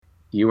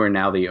You are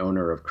now the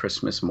owner of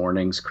Christmas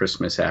mornings,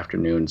 Christmas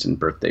afternoons, and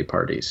birthday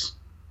parties.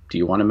 Do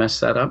you want to mess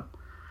that up?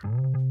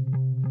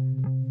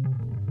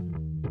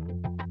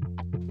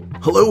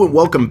 Hello and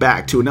welcome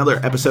back to another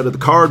episode of the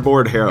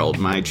Cardboard Herald,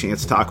 my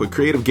chance to talk with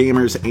creative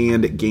gamers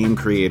and game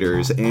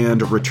creators.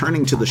 And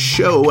returning to the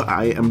show,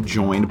 I am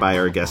joined by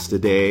our guest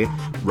today,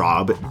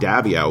 Rob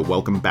Daviau.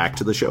 Welcome back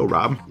to the show,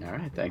 Rob. All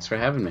right, thanks for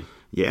having me.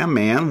 Yeah,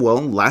 man. Well,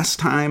 last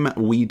time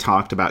we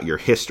talked about your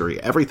history,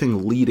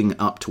 everything leading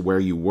up to where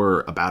you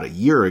were about a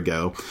year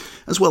ago,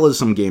 as well as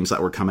some games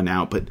that were coming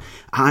out. But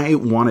I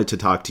wanted to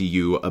talk to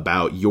you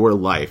about your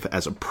life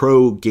as a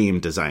pro game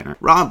designer.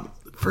 Rob,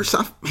 first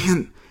off,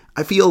 man,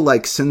 I feel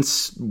like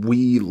since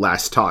we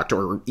last talked,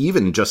 or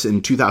even just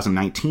in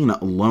 2019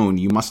 alone,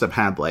 you must have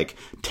had like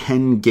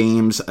 10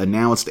 games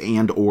announced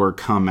and or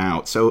come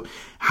out. So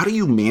how do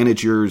you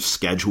manage your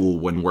schedule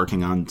when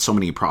working on so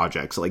many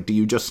projects? Like, do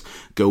you just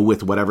go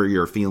with whatever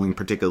you're feeling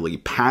particularly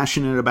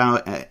passionate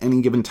about at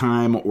any given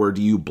time, or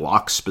do you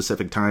block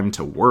specific time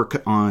to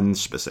work on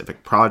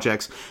specific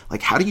projects?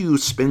 Like, how do you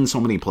spin so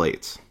many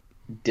plates?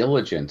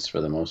 Diligence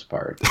for the most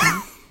part.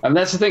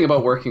 That's the thing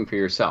about working for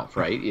yourself,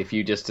 right? If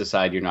you just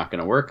decide you're not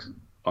going to work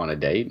on a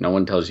day, no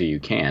one tells you you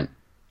can't,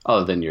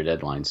 other than your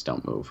deadlines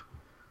don't move.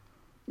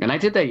 And I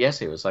did that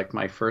yesterday. It was like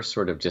my first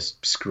sort of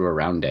just screw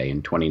around day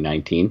in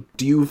 2019.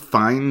 Do you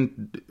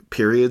find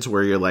periods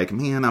where you're like,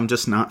 man, I'm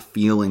just not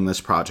feeling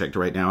this project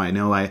right now. I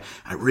know I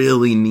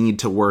really need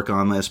to work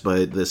on this,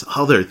 but this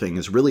other thing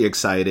is really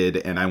excited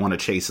and I want to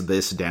chase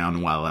this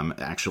down while I'm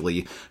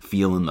actually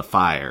feeling the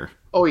fire.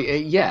 Oh,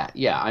 yeah.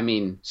 I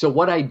mean, so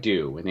what I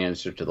do in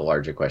answer to the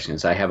larger question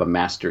is I have a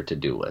master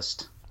to-do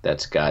list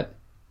it's got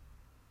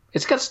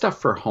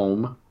stuff for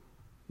home.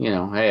 You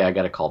know, hey, I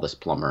got to call this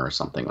plumber or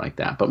something like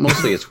that. But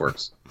mostly it's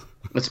works.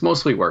 It's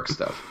mostly work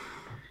stuff.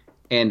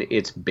 And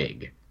it's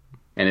big.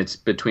 And it's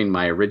between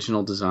my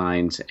original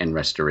designs and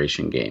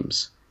restoration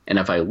games. And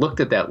if I looked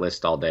at that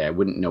list all day, I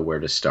wouldn't know where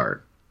to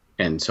start.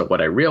 And so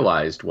what I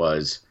realized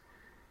was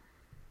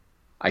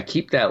I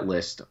keep that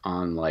list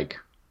on like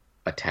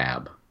a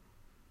tab.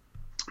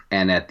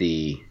 And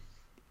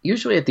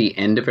usually at the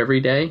end of every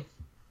day,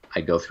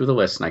 I go through the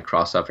list and I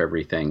cross off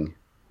everything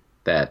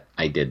that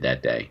I did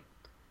that day.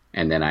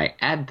 And then I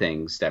add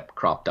things that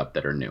cropped up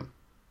that are new.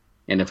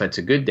 And if it's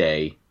a good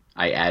day,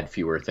 I add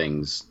fewer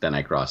things than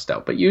I crossed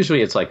out. But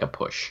usually it's like a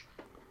push,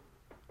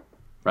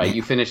 right?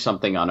 You finish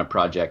something on a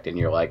project and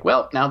you're like,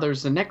 well, now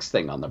there's the next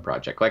thing on the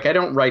project. Like I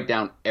don't write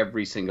down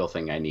every single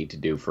thing I need to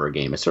do for a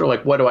game. It's sort of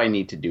like, what do I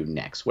need to do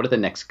next? What are the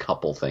next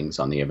couple things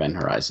on the event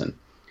horizon?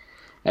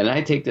 And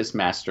I take this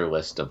master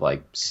list of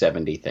like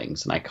 70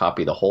 things and I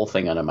copy the whole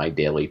thing onto my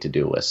daily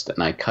to-do list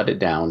and I cut it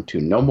down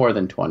to no more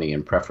than 20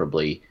 and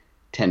preferably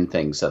 10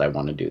 things that I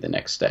want to do the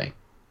next day.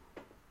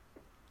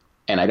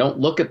 And I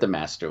don't look at the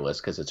master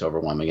list because it's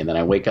overwhelming. And then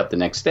I wake up the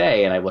next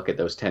day and I look at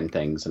those 10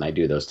 things and I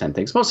do those 10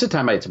 things. Most of the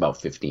time it's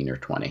about 15 or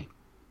 20,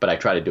 but I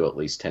try to do at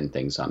least 10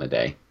 things on a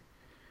day.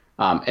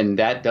 And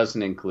that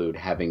doesn't include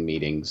having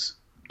meetings,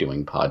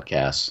 doing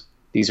podcasts.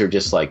 These are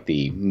just like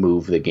the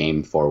move the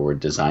game forward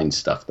design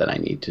stuff that I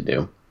need to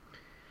do.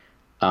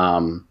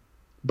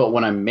 But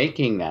when I'm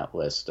making that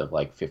list of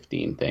like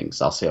 15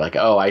 things, I'll say like,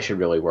 oh, I should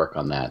really work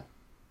on that.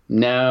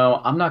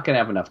 No, I'm not going to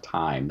have enough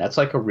time. That's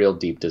like a real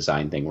deep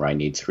design thing where I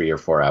need 3 or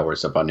 4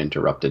 hours of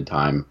uninterrupted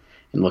time.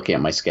 And looking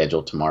at my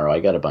schedule tomorrow, I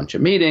got a bunch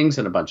of meetings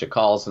and a bunch of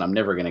calls and I'm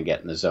never going to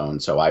get in the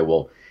zone. So I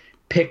will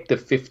pick the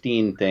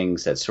 15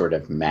 things that sort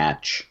of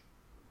match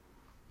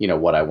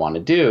what I want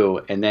to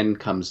do. And then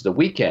comes the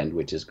weekend,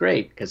 which is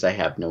great because I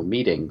have no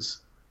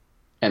meetings.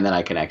 And then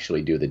I can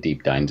actually do the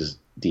deep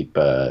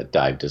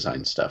dive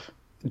design stuff.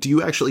 Do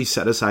you actually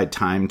set aside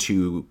time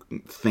to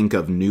think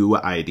of new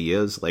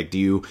ideas? Like, do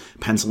you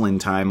pencil in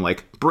time,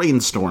 like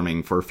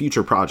brainstorming for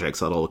future projects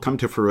that'll come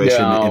to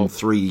fruition in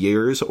 3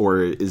 years?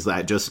 Or is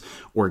that just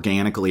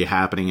organically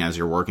happening as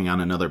you're working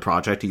on another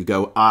project? You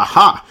go,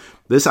 aha,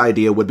 this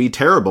idea would be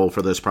terrible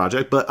for this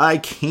project, but I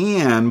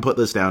can put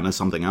this down as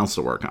something else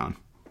to work on.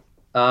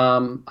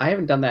 I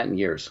haven't done that in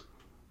years.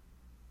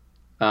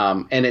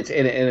 And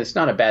it's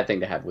not a bad thing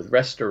to have. With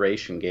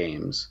restoration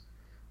games,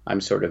 I'm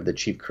sort of the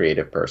chief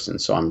creative person,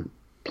 so I'm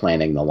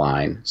planning the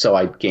line.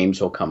 So games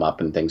will come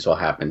up and things will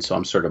happen. So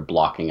I'm sort of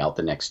blocking out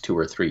the next 2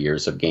 or 3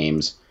 years of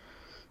games.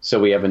 So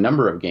we have a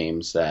number of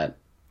games that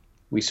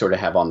we sort of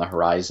have on the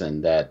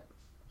horizon that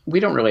we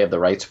don't really have the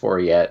rights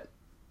for yet,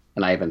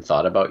 and I haven't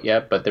thought about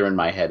yet, but they're in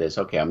my head as,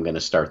 okay, I'm going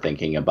to start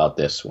thinking about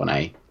this when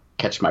I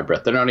catch my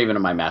breath. They're not even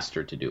on my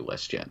master to-do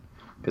list yet,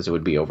 because it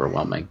would be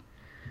overwhelming.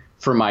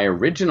 For my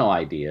original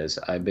ideas,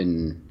 I've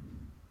been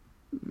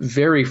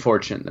very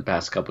fortunate in the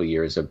past couple of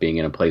years of being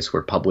in a place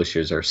where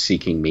publishers are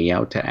seeking me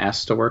out to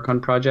ask to work on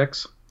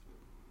projects.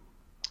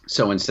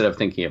 So instead of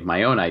thinking of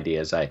my own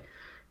ideas, I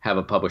have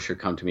a publisher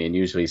come to me and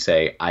usually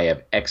say, I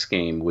have X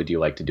game, would you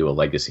like to do a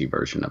legacy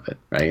version of it?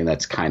 Right? And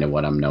that's kind of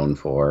what I'm known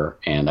for.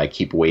 And I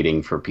keep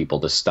waiting for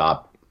people to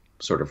stop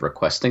sort of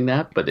requesting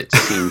that, but it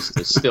seems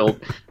to still,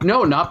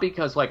 no, not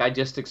because like, I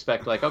just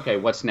expect like, okay,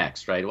 what's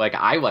next, right? Like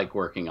I like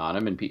working on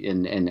them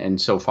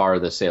and so far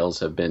the sales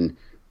have been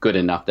good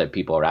enough that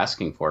people are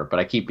asking for it. But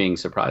I keep being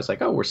surprised,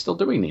 like, oh, we're still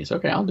doing these.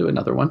 Okay, I'll do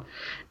another one.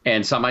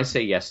 And some I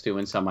say yes to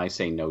and some I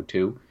say no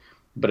to.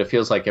 But it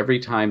feels like every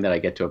time that I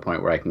get to a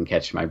point where I can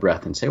catch my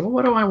breath and say, well,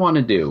 what do I want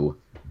to do?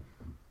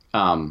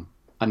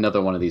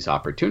 Another one of these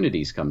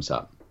opportunities comes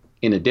up.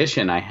 In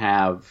addition, I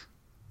have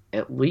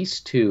at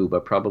least 2,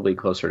 but probably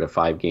closer to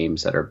 5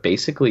 games that are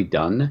basically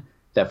done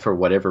that for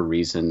whatever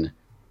reason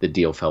the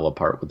deal fell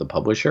apart with the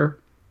publisher,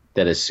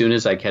 that as soon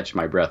as I catch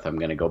my breath, I'm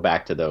going to go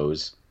back to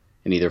those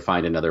and either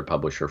find another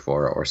publisher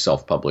for or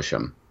self-publish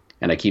them.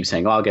 And I keep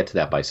saying, oh, I'll get to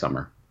that by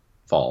summer,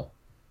 fall,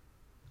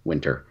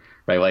 winter,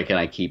 right? Like, and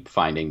I keep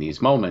finding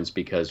these moments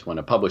because when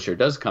a publisher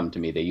does come to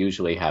me, they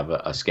usually have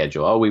a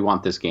schedule. Oh, we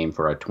want this game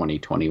for our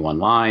 2021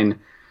 line.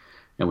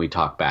 And we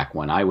talk back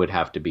when I would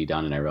have to be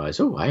done. And I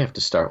realize, oh, I have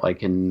to start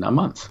like in a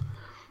month,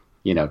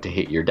 to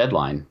hit your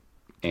deadline.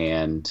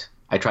 And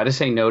I try to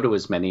say no to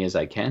as many as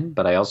I can.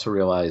 But I also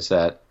realize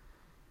that,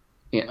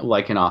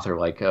 like an author,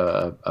 like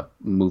a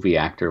movie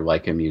actor,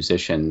 like a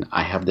musician,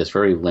 I have this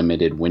very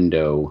limited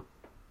window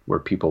where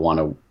people want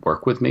to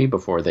work with me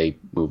before they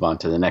move on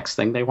to the next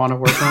thing they want to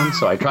work on.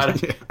 So I try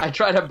to I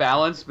try to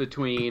balance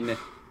between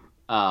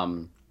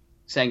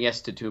saying yes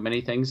to too many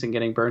things and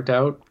getting burnt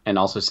out, and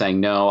also saying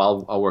no,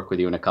 I'll work with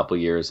you in a couple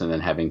of years, and then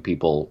having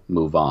people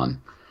move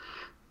on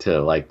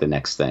to like the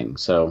next thing.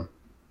 So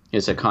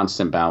it's a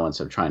constant balance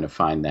of trying to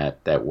find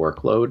that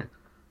workload.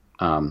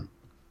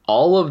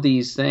 All of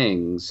these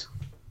things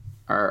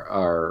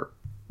are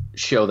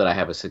show that I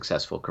have a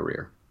successful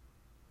career.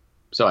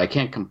 So I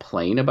can't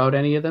complain about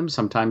any of them.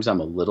 Sometimes I'm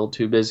a little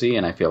too busy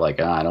and I feel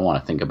like I don't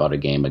want to think about a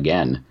game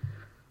again.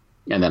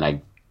 And then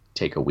I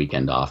take a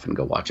weekend off and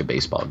go watch a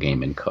baseball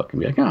game and cook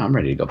and be like, oh, I'm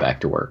ready to go back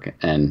to work.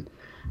 And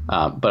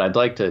but I'd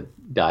like to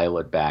dial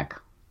it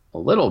back a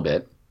little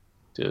bit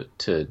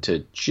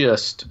to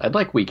just, I'd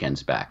like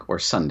weekends back, or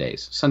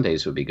Sundays.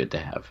 Sundays would be good to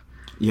have.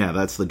 Yeah,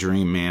 that's the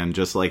dream, man.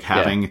 Just like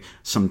having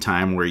some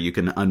time where you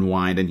can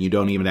unwind and you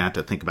don't even have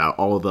to think about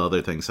all of the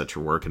other things that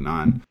you're working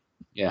on.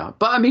 Yeah.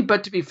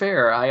 But to be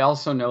fair, I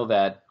also know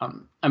that,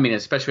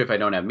 especially if I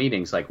don't have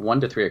meetings, like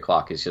 1 to 3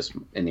 o'clock is just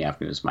in the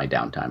afternoon is my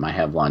downtime. I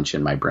have lunch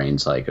and my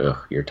brain's like, oh,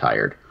 you're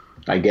tired.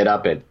 I get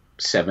up at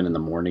 7 in the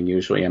morning.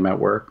 Usually I'm at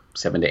work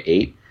 7 to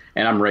 8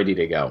 and I'm ready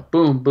to go.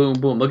 Boom, boom,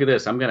 boom. Look at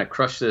this. I'm going to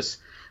crush this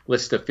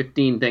list of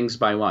 15 things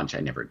by lunch.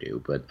 I never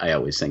do, but I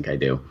always think I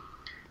do.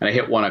 And I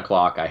hit 1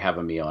 o'clock, I have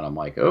a meal, and I'm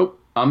like, oh,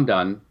 I'm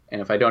done.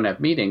 And if I don't have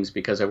meetings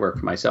because I work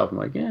for myself, I'm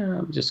like, yeah,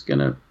 I'm just going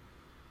to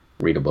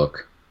read a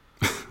book,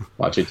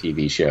 watch a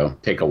TV show,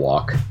 take a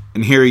walk.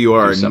 And here you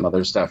are, some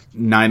other stuff.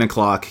 9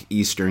 o'clock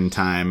Eastern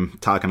time,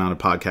 talking on a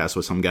podcast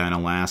with some guy in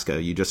Alaska.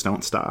 You just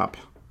don't stop.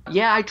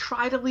 Yeah, I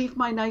try to leave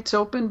my nights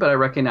open, but I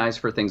recognize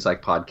for things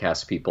like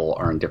podcasts, people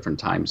are in different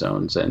time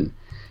zones, and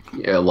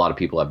a lot of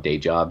people have day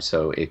jobs,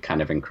 so it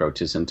kind of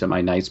encroaches into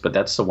my nights. But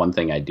that's the one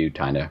thing I do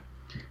kind of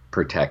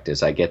protect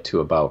is I get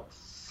to about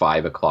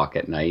 5 o'clock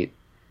at night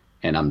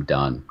and I'm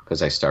done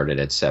because I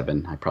started at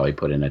 7. I probably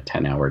put in a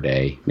 10-hour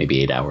day,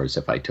 maybe 8 hours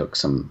if I took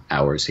some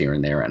hours here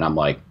and there. And I'm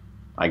like,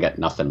 I got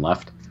nothing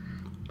left.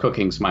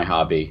 Cooking's my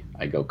hobby.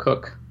 I go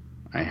cook.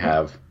 I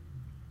have a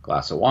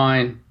glass of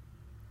wine.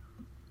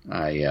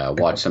 I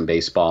watch some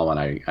baseball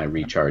and I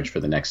recharge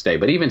for the next day.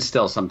 But even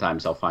still,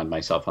 sometimes I'll find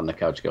myself on the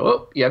couch go,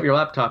 oh, you have your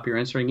laptop. You're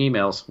answering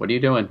emails. What are you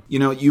doing?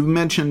 You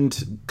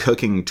mentioned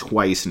cooking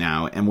twice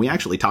now, and we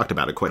actually talked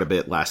about it quite a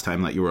bit last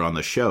time that you were on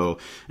the show.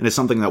 And it's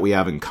something that we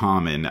have in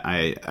common.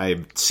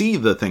 I see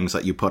the things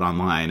that you put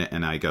online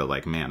and I go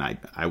like, man,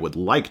 I would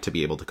like to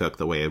be able to cook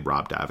the way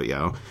Rob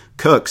Daviau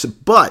cooks,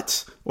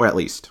 or at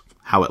least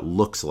how it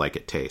looks like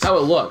it tastes. How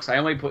it looks. I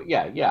only put,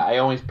 I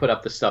always put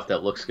up the stuff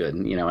that looks good,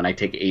 and I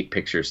take 8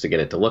 pictures to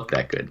get it to look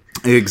that good.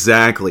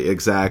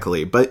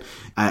 Exactly. But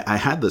I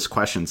had this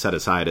question set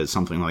aside as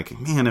something like,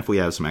 man, if we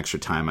have some extra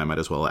time, I might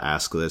as well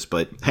ask this.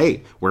 But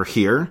hey, we're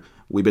here.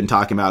 We've been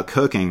talking about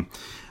cooking.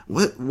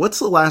 What's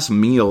the last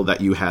meal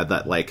that you had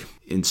that like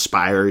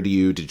inspired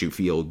you? Did you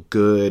feel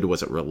good?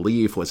 Was it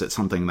relief? Was it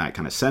something that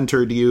kind of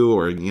centered you?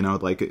 Or,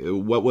 like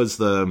what was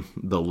the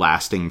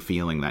lasting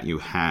feeling that you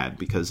had?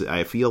 Because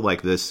I feel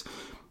like this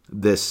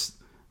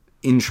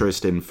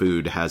interest in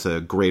food has a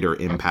greater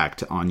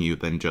impact on you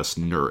than just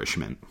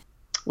nourishment.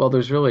 Well,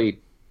 there's really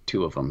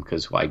 2 of them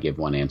because why give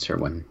one answer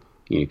when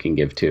you can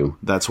give 2?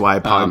 That's why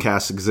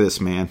podcasts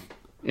exist, man.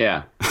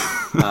 Yeah.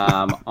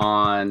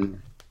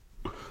 On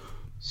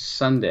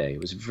Sunday,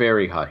 it was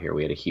very hot here.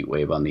 We had a heat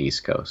wave on the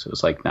East Coast. It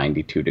was like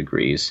 92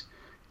 degrees.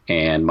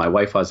 And my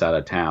wife was out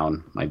of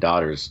town. My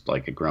daughter's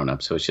like a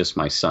grown-up, so it's just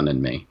my son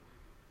and me.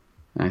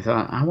 And I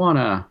thought, I want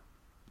to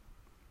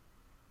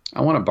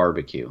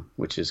barbecue,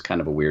 which is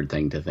kind of a weird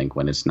thing to think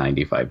when it's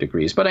 95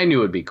 degrees. But I knew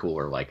it would be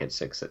cooler like at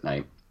 6 at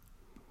night.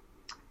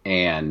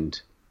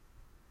 And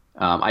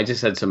I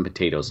just had some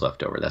potatoes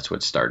left over. That's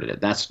what started it.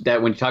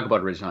 That when you talk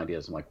about original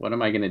ideas, I'm like, what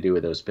am I going to do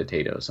with those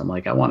potatoes? I'm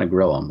like, I want to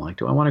grill them. I'm like,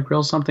 do I want to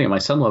grill something? And my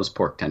son loves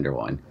pork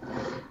tenderloin.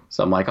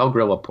 So I'm like, I'll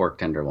grill a pork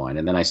tenderloin.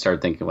 And then I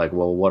started thinking like,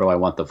 well, what do I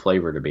want the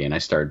flavor to be? And I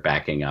started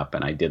backing up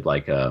and I did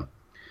like a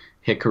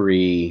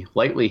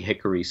lightly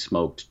hickory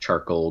smoked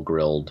charcoal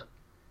grilled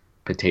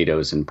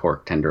potatoes and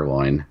pork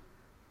tenderloin.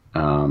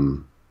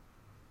 Um,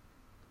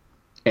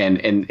 and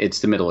it's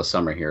the middle of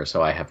summer here,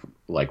 so I have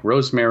like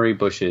rosemary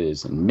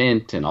bushes and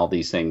mint and all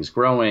these things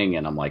growing,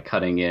 and I'm like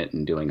cutting it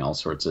and doing all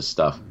sorts of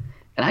stuff.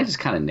 And I just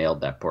kind of nailed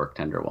that pork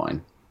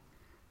tenderloin.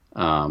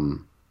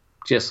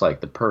 Just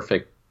like the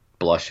perfect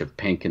blush of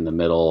pink in the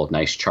middle,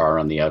 nice char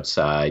on the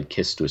outside,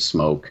 kissed with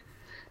smoke.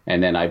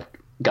 And then I've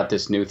got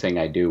this new thing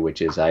I do,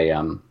 which is I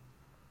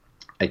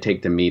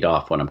take the meat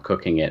off when I'm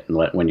cooking it, and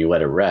when you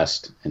let it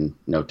rest, and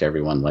note to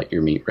everyone, let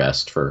your meat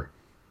rest for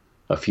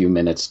a few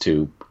minutes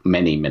to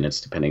many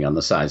minutes, depending on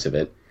the size of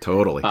it.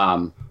 Totally.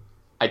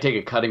 I take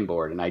a cutting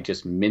board and I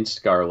just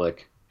minced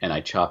garlic and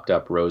I chopped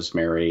up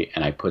rosemary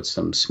and I put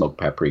some smoked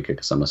paprika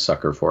because I'm a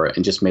sucker for it,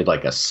 and just made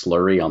like a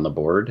slurry on the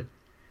board.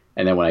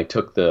 And then when I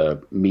took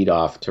the meat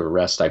off to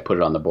rest, I put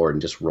it on the board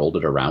and just rolled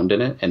it around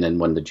in it. And then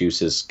when the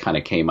juices kind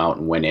of came out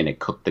and went in, it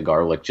cooked the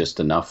garlic just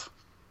enough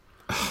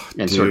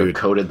and sort of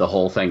coated the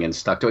whole thing and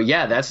stuck to it.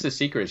 Yeah, that's the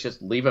secret. It's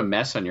just leave a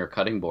mess on your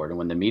cutting board, and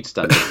when the meat's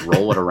done, just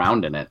roll it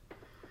around in it.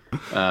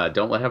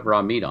 Don't let it have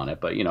raw meat on it.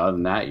 But, other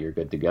than that, you're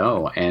good to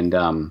go.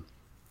 And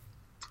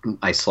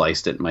I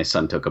sliced it, and my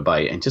son took a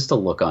bite, and just the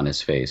look on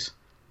his face,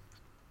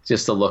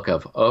 just the look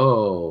of,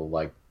 oh,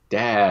 like,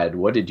 Dad,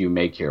 what did you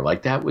make here?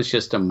 Like, that was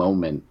just a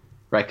moment,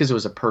 right? Because it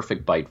was a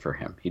perfect bite for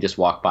him. He just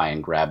walked by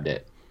and grabbed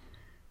it.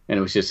 And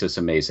it was just this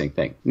amazing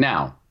thing.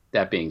 Now,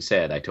 that being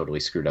said, I totally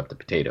screwed up the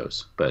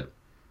potatoes. But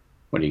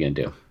what are you going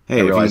to do? Hey,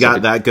 if you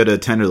got that good a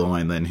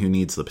tenderloin, then who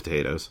needs the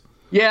potatoes?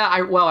 Yeah,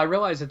 I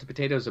realized that the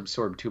potatoes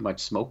absorbed too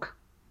much smoke.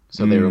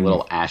 So they were a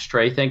little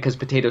ashtray thing, because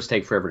potatoes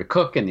take forever to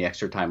cook, and the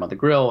extra time on the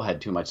grill had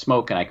too much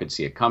smoke, and I could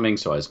see it coming.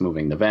 So I was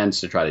moving the vents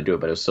to try to do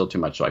it, but it was still too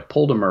much. So I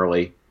pulled them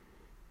early.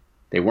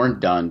 They weren't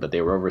done, but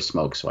they were over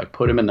smoke. So I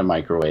put them in the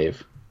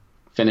microwave,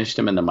 finished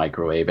them in the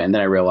microwave. And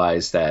then I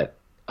realized that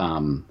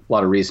a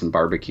lot of reason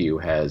barbecue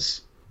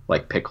has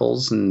like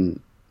pickles and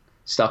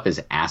stuff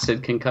is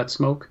acid can cut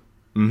smoke.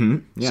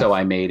 Mm-hmm. Yeah. So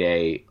I made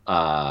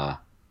a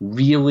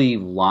really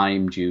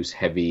lime juice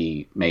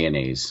heavy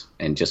mayonnaise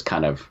and just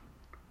kind of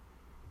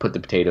put the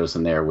potatoes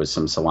in there with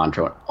some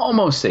cilantro and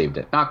almost saved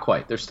it. Not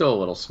quite. They're still a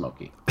little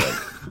smoky.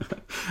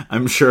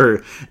 I'm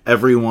sure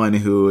everyone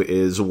who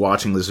is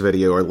watching this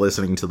video or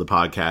listening to the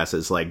podcast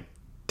is like,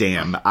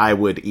 damn, I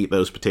would eat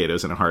those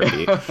potatoes in a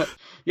heartbeat.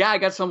 Yeah, I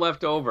got some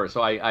left over.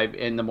 So I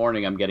in the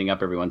morning, I'm getting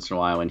up every once in a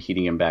while and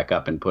heating them back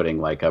up and putting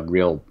like a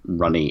real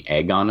runny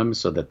egg on them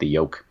so that the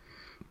yolk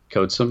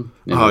coats them.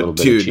 Oh,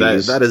 dude,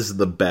 that is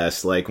the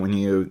best. Like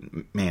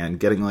when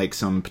getting like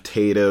some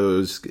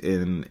potatoes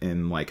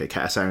in like a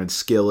cast iron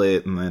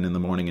skillet, and then in the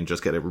morning and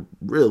just get a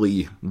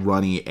really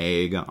runny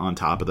egg on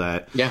top of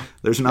that. Yeah.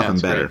 There's nothing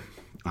better. Great.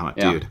 Oh,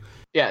 yeah. Dude.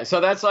 Yeah,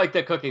 so that's like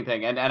the cooking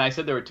thing. And I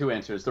said there were two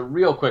answers. The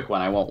real quick one,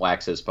 I won't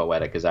wax as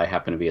poetic, because I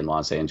happened to be in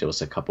Los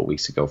Angeles a couple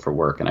weeks ago for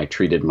work, and I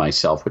treated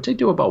myself, which I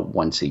do about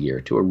once a year,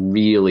 to a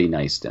really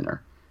nice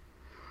dinner.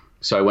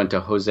 So I went to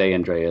Jose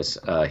Andres.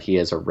 He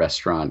has a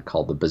restaurant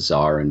called The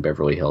Bazaar in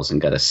Beverly Hills,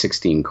 and got a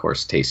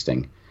 16-course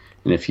tasting.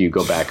 And if you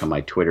go back on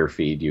my Twitter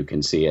feed, you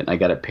can see it. And I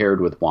got it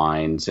paired with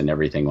wines and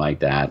everything like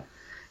that.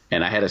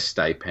 And I had a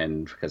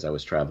stipend because I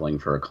was traveling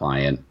for a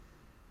client.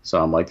 So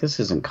I'm like, this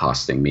isn't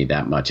costing me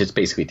that much. It's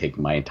basically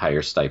taking my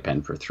entire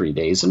stipend for 3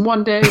 days and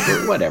 1 day,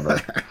 but whatever.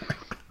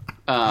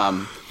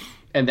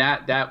 And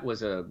that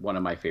was one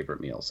of my favorite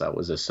meals. That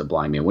was a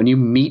sublime meal. When you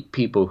meet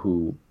people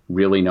who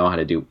really know how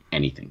to do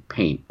anything,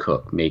 paint,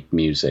 cook, make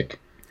music,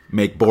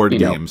 make board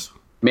games,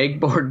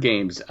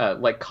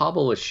 like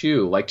cobble a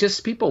shoe, like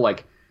just people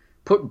like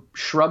put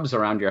shrubs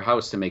around your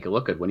house to make it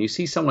look good. When you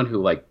see someone who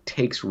like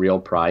takes real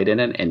pride in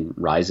it and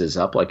rises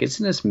up, like it's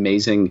an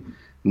amazing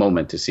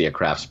moment to see a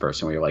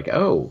craftsperson where you're like,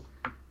 oh,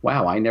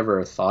 wow, I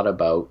never thought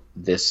about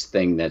this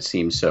thing that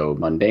seems so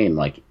mundane,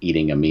 like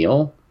eating a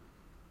meal,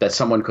 that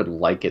someone could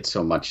like it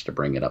so much to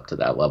bring it up to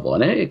that level.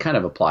 And it kind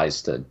of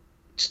applies to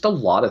just a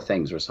lot of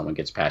things where someone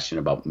gets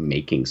passionate about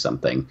making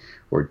something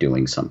or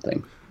doing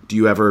something. Do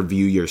you ever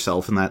view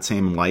yourself in that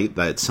same light,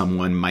 that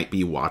someone might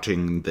be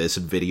watching this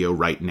video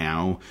right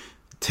now,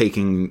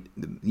 taking,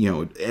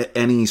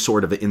 any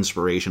sort of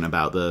inspiration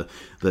about the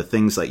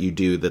things that you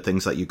do, the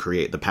things that you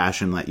create, the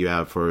passion that you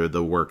have for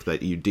the work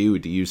that you do?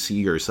 Do you see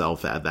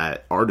yourself at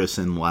that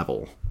artisan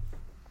level?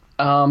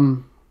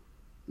 Most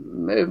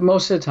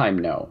of the time,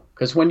 no.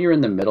 Because when you're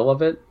in the middle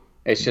of it,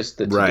 it's just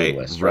the to-do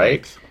list,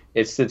 right?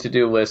 It's the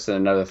to-do list and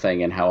another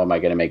thing, and how am I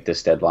going to make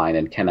this deadline,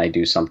 and can I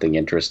do something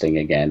interesting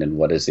again, and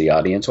what does the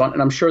audience want?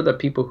 And I'm sure that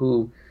people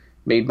who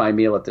made my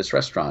meal at this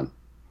restaurant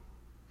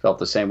felt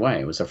the same way.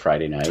 It was a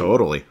Friday night.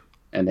 Totally.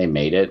 And they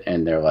made it,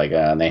 and they're like,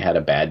 and they had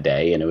a bad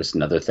day, and it was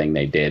another thing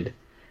they did.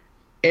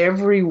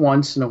 Every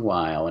once in a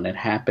while, and it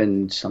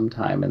happened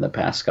sometime in the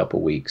past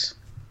couple weeks,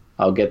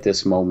 I'll get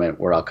this moment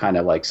where I'll kind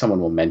of like, someone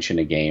will mention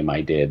a game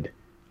I did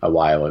a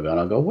while ago, and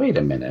I'll go, wait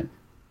a minute.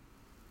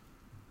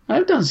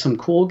 I've done some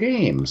cool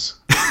games.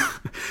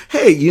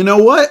 Hey, you know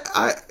what?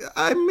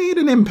 I made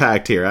an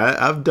impact here.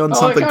 I've done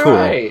something cool.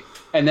 Right.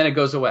 And then it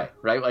goes away,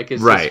 right? Like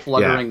it's this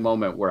fluttering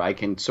moment where I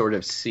can sort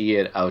of see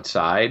it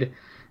outside. And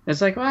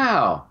it's like,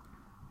 wow,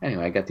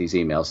 anyway, I got these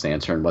emails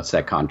answering what's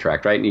that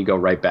contract, right? And you go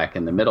right back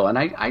in the middle. And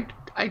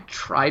I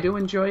try to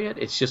enjoy it.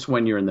 It's just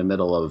when you're in the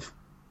middle of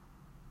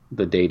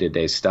the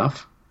day-to-day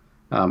stuff.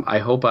 I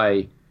hope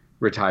I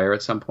retire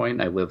at some point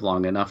and I live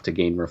long enough to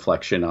gain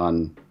reflection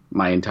on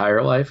my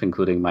entire life,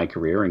 including my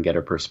career, and get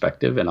a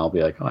perspective. And I'll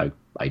be like, oh,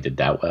 I did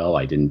that well.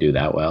 I didn't do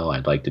that well.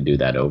 I'd like to do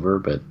that over.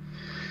 But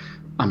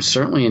I'm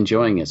certainly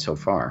enjoying it so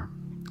far.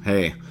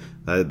 Hey,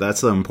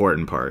 that's the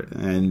important part.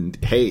 And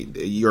hey,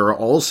 you're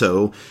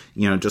also,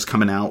 just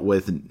coming out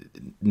with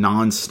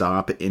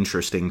nonstop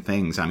interesting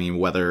things. I mean,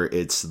 whether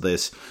it's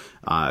this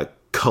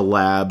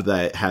collab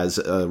that has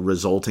a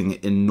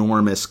resulting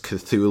enormous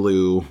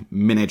Cthulhu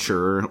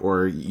miniature,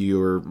 or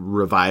you're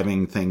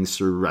reviving things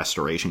through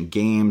restoration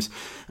games.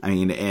 I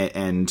mean,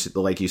 and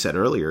like you said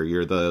earlier,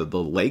 you're the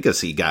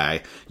legacy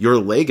guy. Your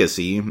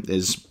legacy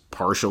is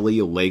partially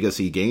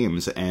legacy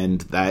games, and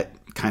that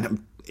kind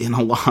of, in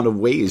a lot of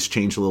ways,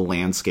 change the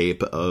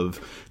landscape of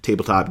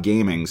tabletop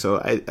gaming. So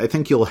I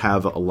think you'll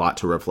have a lot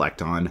to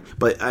reflect on.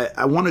 But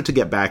I wanted to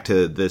get back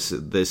to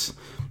this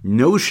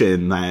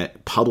notion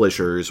that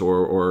publishers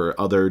or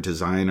other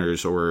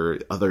designers or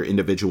other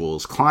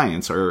individuals,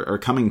 clients, are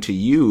coming to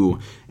you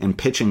and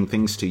pitching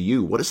things to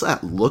you. What does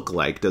that look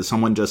like? Does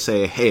someone just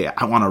say, hey,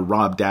 I want a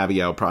Rob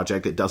Daviau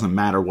project. It doesn't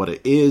matter what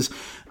it is.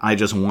 I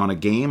just want a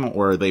game.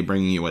 Or are they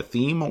bringing you a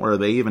theme? Or are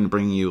they even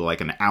bringing you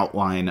like an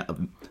outline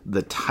of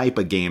the type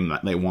of game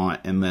that they want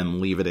and then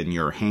leave it in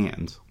your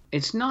hands?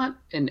 It's not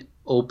an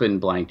open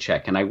blank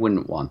check, and I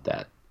wouldn't want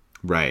that.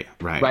 Right.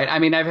 I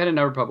mean, I've had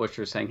another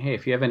publisher saying, hey,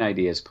 if you have any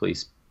ideas,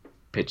 please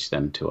pitch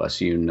them to us.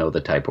 You know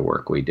the type of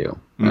work we do.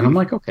 Mm-hmm. And I'm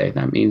like, okay,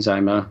 that means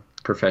I'm a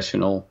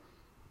professional,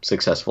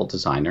 successful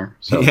designer.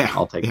 So yeah,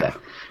 I'll take that.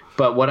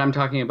 But what I'm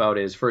talking about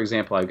is, for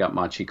example, I've got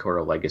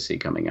Machikoro Legacy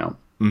coming out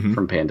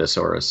from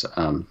Pandasaurus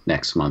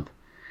next month.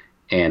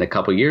 And a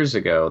couple years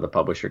ago, the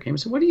publisher came and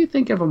said, what do you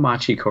think of a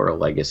Machikoro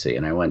Legacy?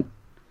 And I went,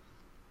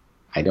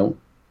 I don't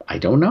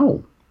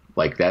know.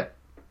 Like that,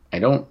 I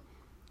don't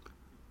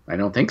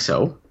think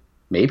so.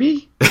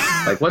 Maybe?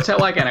 Like, what's that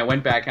like? And I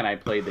went back and I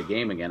played the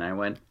game again. I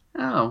went,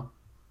 oh,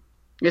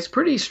 it's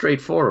pretty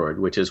straightforward,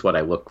 which is what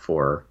I look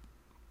for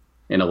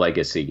in a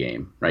legacy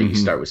game, right? Mm-hmm. You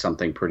start with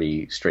something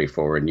pretty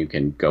straightforward and you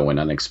can go in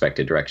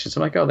unexpected directions.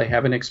 I'm like, oh, they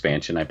have an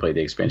expansion. I played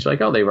the expansion.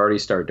 Like, oh, they've already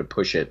started to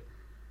push it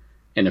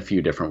in a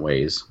few different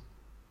ways.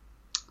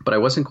 But I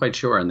wasn't quite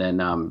sure. And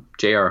then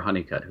J.R.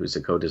 Honeycutt, who's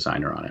the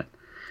co-designer on it,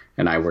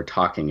 and I were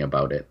talking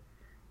about it.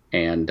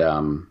 And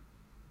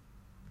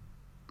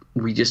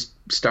we just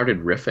started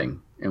riffing,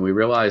 and we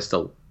realized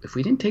if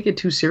we didn't take it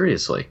too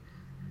seriously,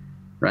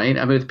 right?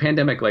 I mean, with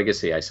Pandemic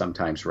Legacy, I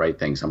sometimes write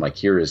things. I'm like,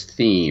 here is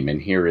theme,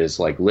 and here is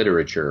like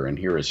literature, and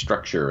here is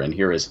structure, and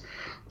here is,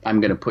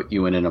 I'm going to put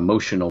you in an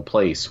emotional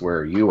place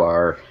where you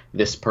are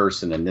this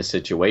person in this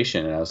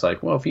situation. And I was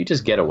like, well, if you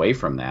just get away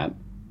from that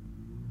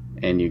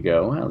and you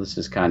go, well, this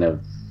is kind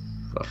of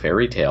a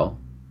fairy tale.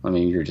 I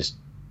mean, you're just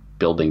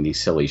building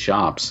these silly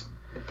shops.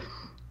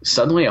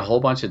 Suddenly a whole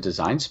bunch of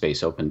design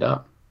space opened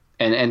up.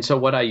 And so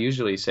what I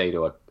usually say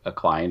to a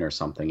client or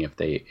something, if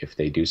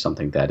they do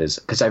something that is,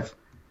 because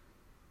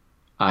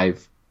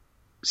I've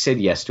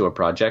said yes to a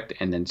project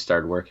and then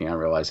started working on,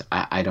 realize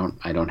I don't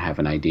have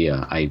an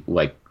idea.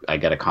 I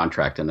got a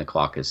contract and the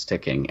clock is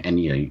ticking, and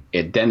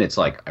then it's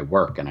like I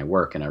work and I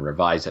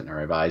revise it and I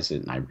revise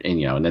it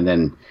and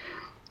then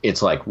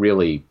it's like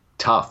really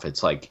tough.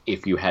 It's like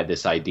if you had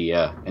this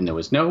idea and there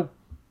was no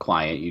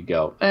client, you'd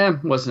go,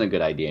 wasn't a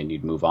good idea, and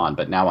you'd move on.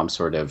 But now I'm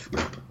sort of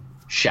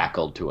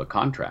shackled to a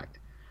contract.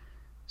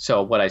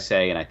 So what I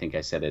say, and I think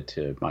I said it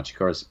to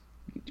Machikoro, is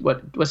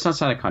let's not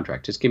sign a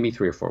contract. Just give me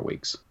 3 or 4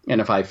 weeks. And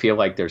if I feel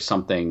like there's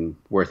something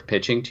worth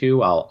pitching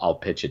to, I'll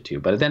pitch it to.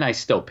 But then I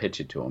still pitch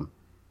it to them.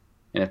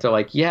 And if they're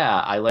like, yeah,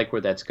 I like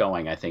where that's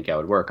going, I think I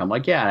would work. I'm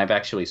like, yeah, and I've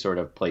actually sort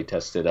of play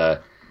tested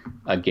a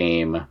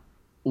game.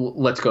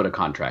 Let's go to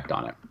contract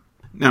on it.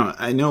 Now,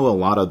 I know a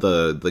lot of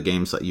the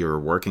games that you're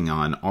working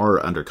on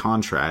are under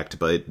contract,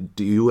 but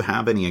do you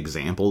have any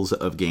examples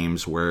of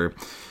games where,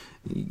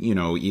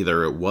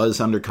 either it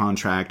was under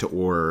contract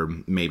or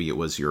maybe it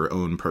was your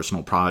own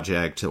personal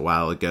project a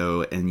while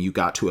ago, and you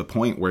got to a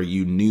point where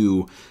you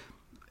knew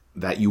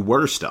that you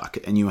were stuck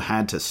and you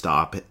had to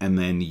stop, and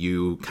then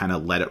you kind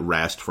of let it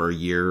rest for a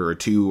year or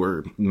two,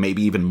 or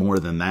maybe even more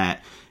than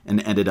that,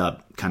 and ended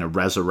up kind of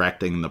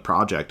resurrecting the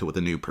project with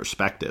a new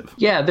perspective?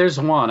 Yeah, there's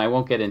one. I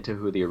won't get into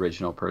who the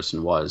original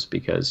person was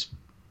because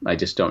I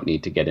just don't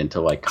need to get into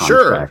like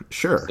contract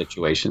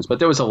situations. But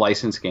there was a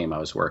license game I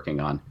was working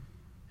on,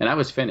 and I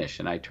was finished,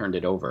 and I turned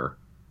it over.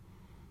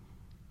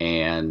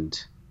 And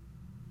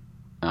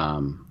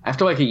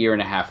after like a year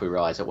and a half, we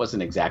realized it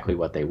wasn't exactly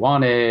what they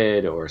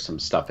wanted, or some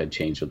stuff had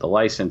changed with the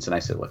license. And I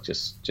said, look,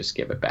 just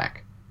give it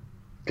back,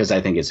 because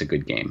I think it's a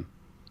good game.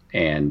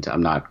 And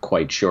I'm not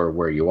quite sure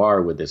where you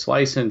are with this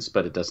license,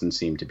 but it doesn't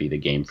seem to be the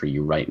game for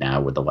you right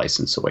now with the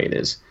license the way it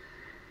is.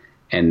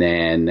 And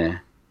then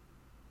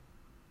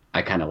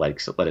I kind of let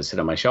it sit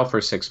on my shelf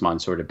for 6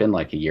 months, or it had been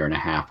like a year and a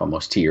half,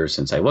 almost 2 years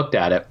since I looked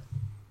at it.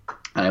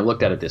 And I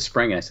looked at it this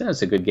spring and I said,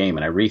 it's a good game.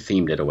 And I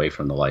rethemed it away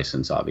from the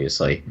license,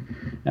 obviously.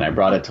 And I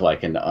brought it to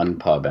like an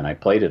unpub and I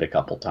played it a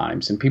couple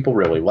times and people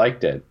really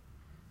liked it.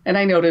 And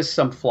I noticed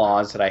some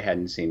flaws that I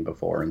hadn't seen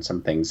before and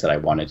some things that I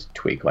wanted to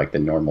tweak, like the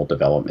normal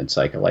development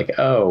cycle. Like,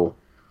 oh,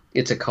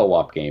 it's a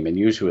co-op game. And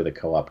usually with a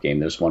co-op game,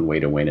 there's one way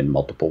to win and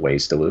multiple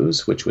ways to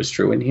lose, which was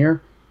true in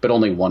here. But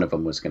only one of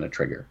them was going to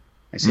trigger.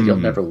 I said, you'll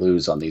never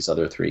lose on these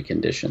other three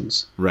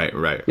conditions. Right,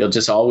 right. You'll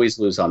just always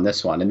lose on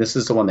this one. And this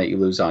is the one that you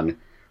lose on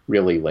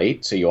really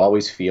late. So you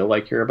always feel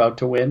like you're about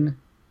to win,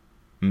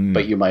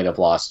 but you might have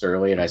lost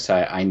early. And I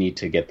said, I need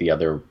to get the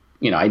other,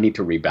 I need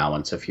to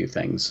rebalance a few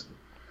things.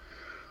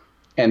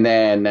 And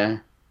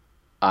then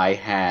I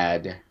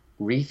had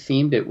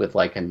rethemed it with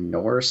like a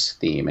Norse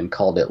theme and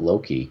called it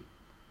Loki.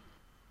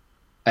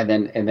 And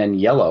then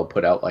Yellow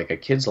put out like a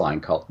kids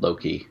line called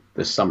Loki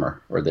this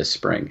summer or this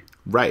spring.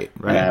 Right,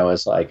 right. And I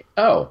was like,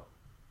 oh,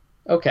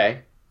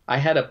 okay. I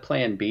had a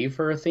plan B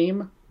for a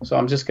theme, so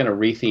I'm just going to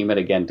retheme it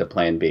again to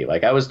plan B.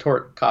 Like I was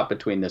caught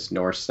between this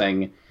Norse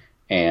thing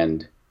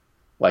and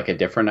like a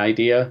different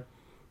idea.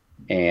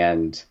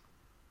 And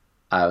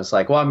I was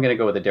like, well, I'm going to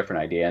go with a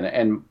different idea.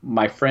 And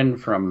my friend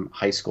from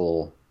high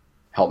school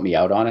helped me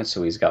out on it.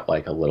 So he's got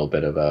like a little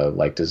bit of a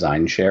like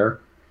design share.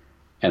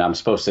 And I'm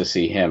supposed to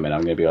see him and I'm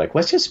going to be like,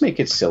 let's just make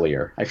it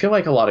sillier. I feel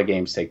like a lot of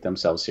games take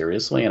themselves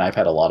seriously and I've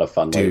had a lot of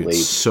fun lately.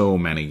 So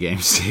many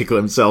games take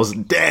themselves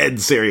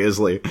dead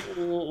seriously.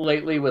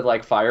 Lately with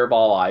like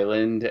Fireball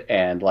Island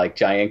and like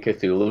Giant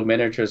Cthulhu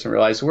miniatures and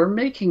realize we're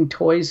making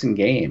toys and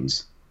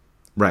games.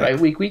 Right?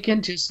 We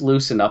can just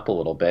loosen up a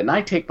little bit. And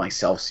I take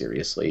myself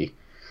seriously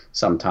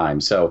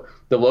sometimes. So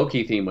the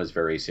Loki theme was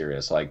very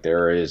serious. Like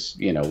there is,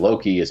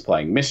 Loki is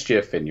playing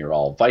Mischief and you're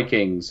all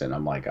Vikings. And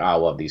I'm like, I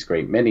love these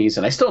great minis.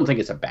 And I still don't think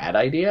it's a bad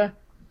idea.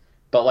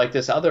 But like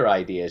this other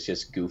idea is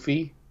just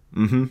goofy.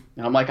 Mm-hmm.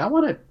 And I'm like, I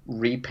want to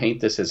repaint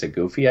this as a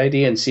goofy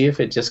idea and see if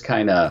it just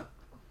kind of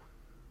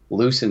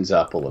loosens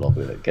up a little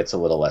bit. It gets a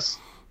little less,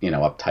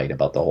 uptight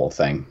about the whole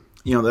thing.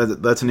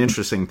 That's an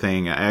interesting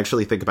thing. I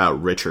actually think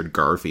about Richard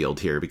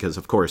Garfield here because,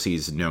 of course,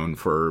 he's known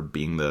for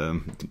being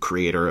the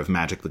creator of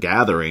Magic the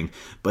Gathering.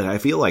 But I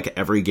feel like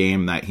every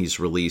game that he's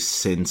released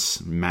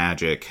since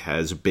Magic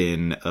has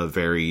been a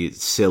very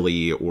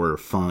silly or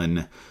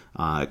fun,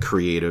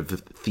 creative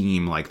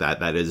theme like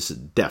that. That is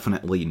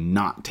definitely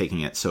not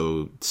taking it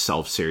so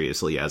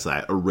self-seriously as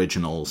that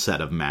original set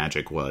of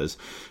Magic was.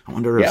 I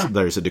wonder if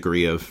there's a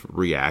degree of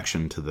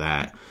reaction to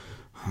that.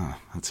 Huh,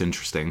 that's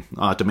interesting.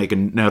 I'll have to make a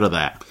note of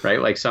that.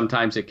 Right? Like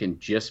sometimes it can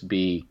just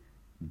be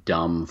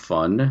dumb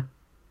fun,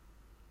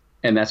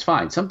 and that's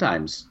fine.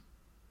 Sometimes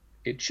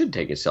it should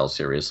take itself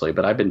seriously,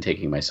 but I've been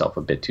taking myself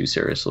a bit too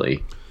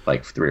seriously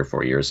like 3 or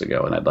 4 years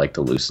ago, and I'd like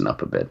to loosen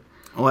up a bit.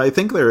 Well, I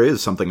think there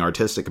is something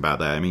artistic about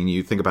that. I mean,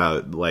 you think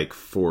about, like,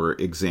 for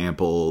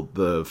example,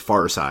 The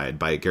Far Side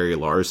by Gary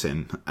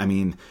Larson. I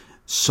mean,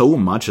 so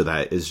much of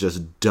that is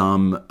just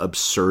dumb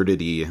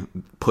absurdity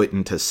put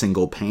into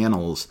single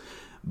panels,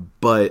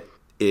 but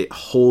it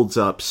holds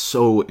up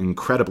so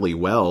incredibly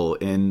well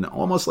in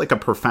almost like a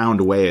profound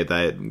way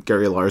that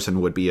Gary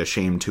Larson would be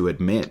ashamed to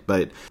admit.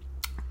 But,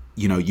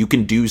 you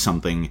can do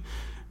something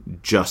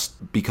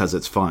just because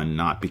it's fun,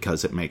 not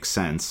because it makes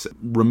sense.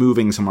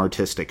 Removing some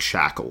artistic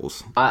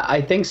shackles.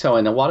 I think so.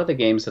 And a lot of the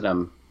games that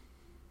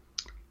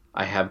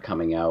I have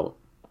coming out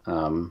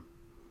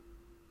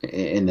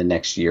in the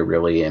next year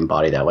really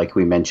embody that. Like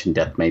we mentioned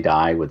Death May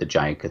Die with the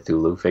giant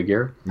Cthulhu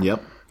figure.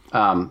 Yep.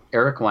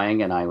 Eric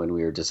Lang and I, when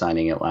we were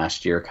designing it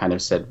last year, kind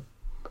of said,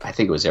 I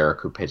think it was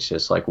Eric who pitched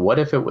this, like, what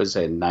if it was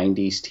a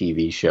 90s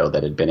TV show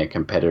that had been a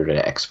competitor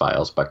to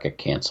X-Files but got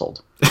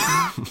canceled?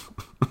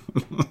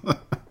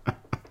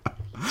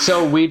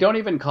 So we don't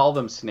even call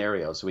them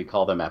scenarios. We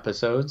call them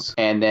episodes.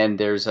 And then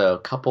there's a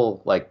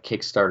couple like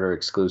Kickstarter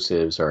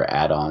exclusives or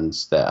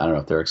add-ons that I don't know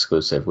if they're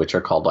exclusive, which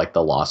are called like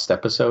the Lost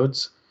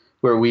episodes,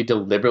 where we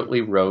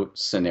deliberately wrote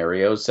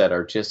scenarios that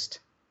are just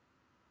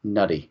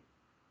nutty,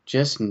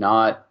 just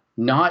not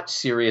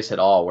serious at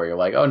all, where you're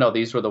like, oh no,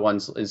 these were the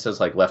ones, it says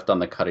like left on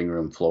the cutting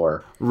room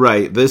floor.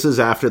 Right. This is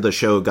after the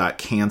show got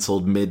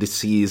canceled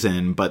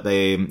mid-season, but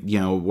they,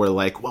 were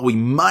like, well, we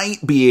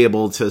might be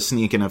able to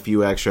sneak in a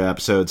few extra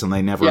episodes, and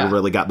they never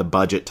really got the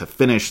budget to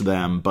finish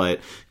them.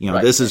 But,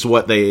 right. This is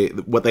what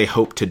they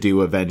hope to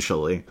do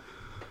eventually.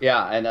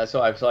 Yeah, and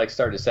so I've like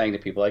started saying to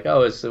people like,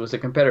 oh, it was a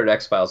competitor to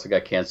X-Files that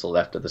got canceled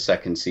after the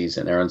second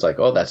season. Everyone's like,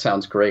 oh, that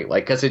sounds great.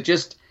 Like, because it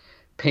just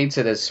paints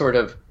it as sort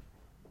of,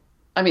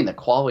 I mean, the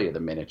quality of the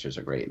miniatures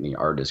are great and the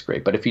art is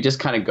great. But if you just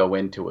kind of go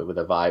into it with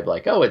a vibe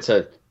like, oh, it's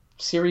a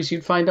series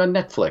you'd find on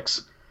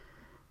Netflix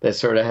that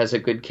sort of has a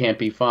good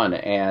campy fun.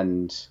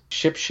 And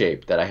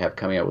Shipshape that I have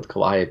coming out with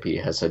Calliope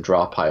has a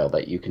draw pile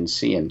that you can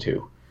see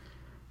into,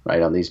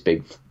 right, on these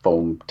big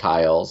foam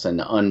tiles. And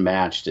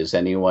Unmatched is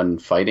anyone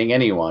fighting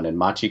anyone. And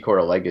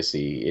Machikoro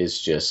Legacy is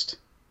just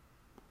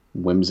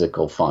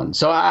whimsical fun.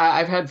 So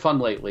I've had fun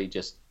lately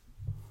just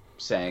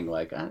saying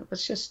like,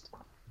 let's just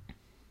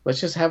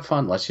have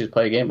fun. Let's just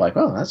play a game. Like,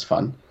 oh, that's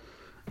fun.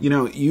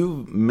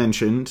 You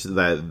mentioned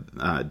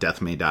that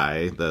Death May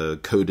Die, the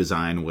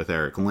co-design with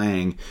Eric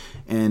Lang,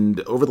 and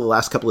over the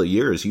last couple of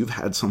years, you've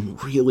had some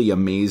really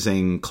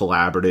amazing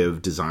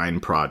collaborative design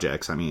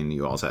projects. I mean,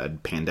 you also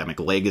had Pandemic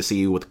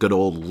Legacy with good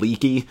old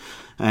Leaky,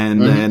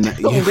 and then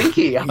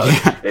Leaky. Yeah.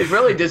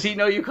 Really? Does he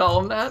know you call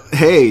him that?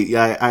 Hey,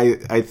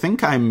 I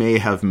think I may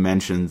have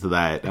mentioned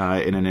that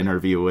in an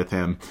interview with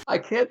him. I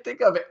can't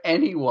think of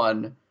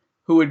anyone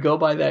who would go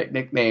by that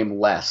nickname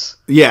less.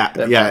 Yeah,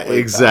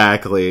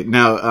 exactly.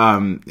 Now,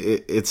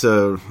 it's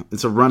a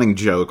running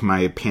joke.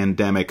 My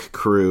Pandemic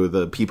crew,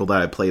 the people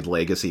that I played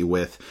Legacy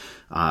with,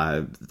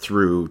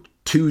 through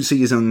 2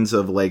 seasons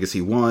of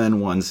Legacy 1,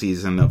 1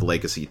 season of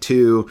Legacy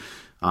 2,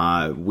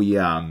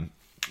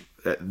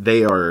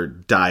 they are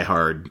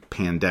diehard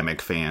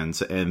Pandemic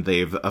fans, and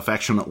they've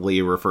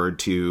affectionately referred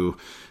to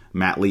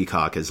Matt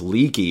Leacock as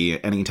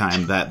Leaky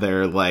anytime that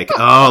they're like,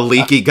 oh,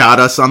 Leaky got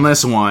us on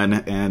this one.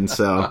 And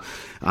so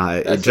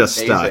it just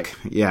amazing. Stuck.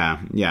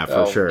 Yeah,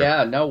 for sure.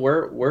 Yeah, no,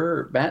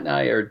 we're Matt and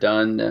I are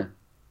done.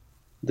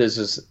 This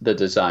is the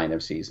design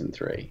of season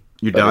 3.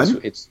 You're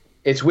done?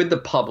 It's with the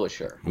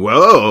publisher.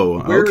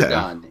 Whoa, we're okay.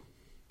 Done.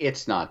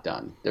 It's not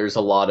done. There's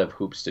a lot of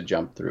hoops to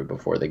jump through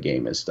before the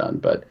game is done,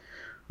 but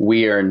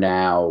we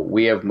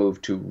have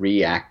moved to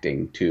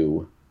reacting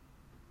to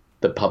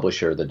the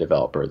publisher, the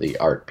developer, the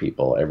art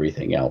people,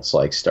 everything else,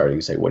 like starting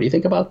to say, what do you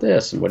think about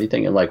this? And what do you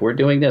think? And like, we're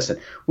doing this,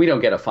 and we don't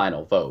get a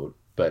final vote,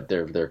 but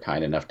they're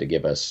kind enough to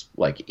give us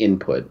like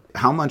input.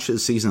 How much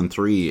is season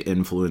 3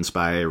 influenced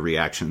by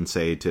reaction,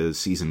 say, to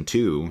season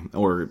 2?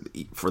 Or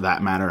for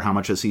that matter, how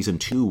much of season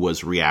 2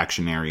 was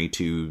reactionary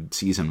to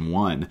season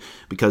 1?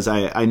 Because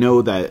I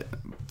know that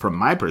from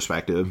my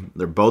perspective,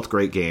 they're both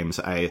great games.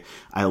 I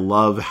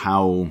love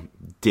how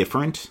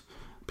different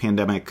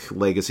Pandemic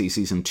Legacy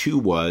Season 2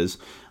 was,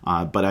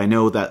 but I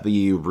know that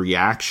the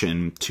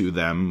reaction to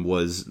them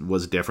was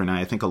different. And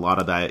I think a lot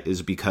of that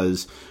is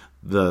because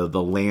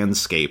the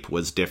landscape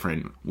was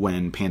different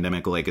when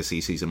Pandemic Legacy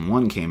Season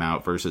 1 came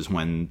out versus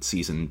when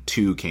Season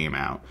 2 came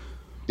out.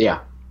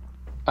 Yeah.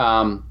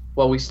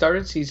 Well, we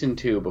started Season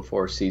 2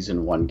 before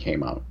Season 1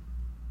 came out,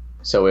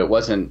 so it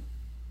wasn't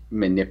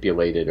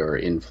manipulated or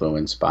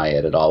influenced by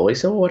it at all. We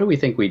said, well, what do we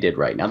think we did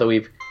right? Now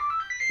that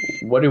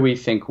what do we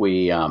think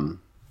we had,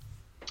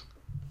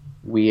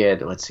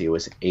 let's see, it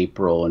was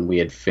April, and we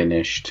had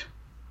finished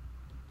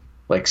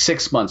like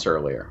 6 months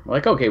earlier. We're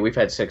like, okay, we've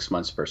had 6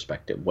 months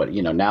perspective. What,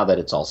 now that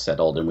it's all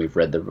settled and we've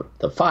read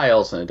the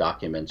files and the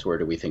documents, where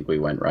do we think we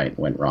went right and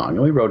went wrong?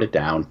 And we wrote it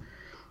down.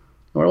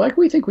 And we're like,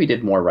 we think we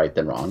did more right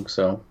than wrong,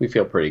 so we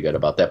feel pretty good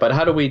about that. But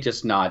how do we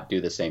just not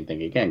do the same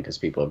thing again? Because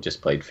people have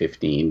just played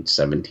 15,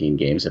 17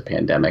 games of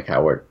Pandemic.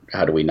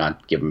 How do we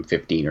not give them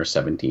 15 or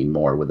 17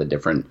 more with a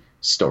different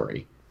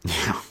story?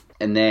 Yeah.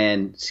 And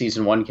then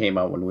season 1 came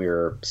out when we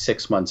were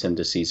 6 months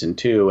into season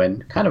 2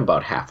 and kind of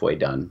about halfway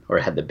done, or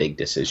had the big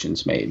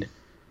decisions made.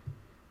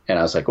 And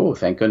I was like, oh,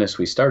 thank goodness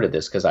we started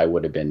this, because I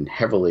would have been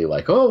heavily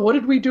like, oh, what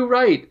did we do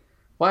right?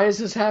 Why is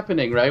this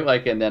happening? Right?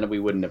 Like, and then we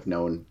wouldn't have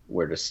known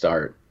where to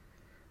start.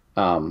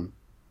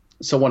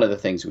 So one of the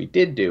things we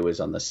did do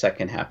is on the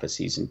second half of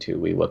season 2,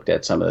 we looked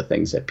at some of the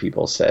things that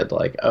people said,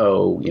 like,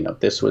 oh,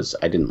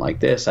 I didn't like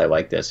this, I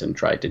like this, and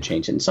tried to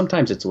change it. And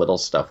sometimes it's little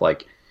stuff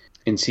like,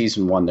 in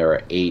season 1, there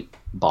are 8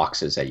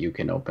 boxes that you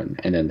can open,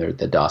 and then there are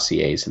the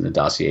dossiers, and the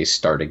dossiers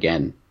start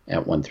again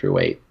at 1 through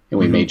 8. And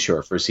we made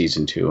sure for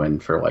season 2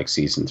 and for like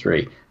season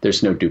 3,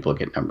 there's no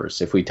duplicate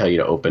numbers. If we tell you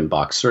to open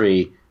box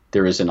 3,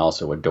 there isn't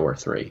also a door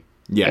 3.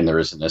 Yeah. And there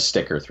isn't a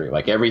sticker 3.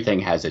 Like, everything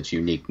has its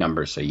unique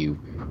number, so you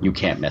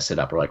can't mess it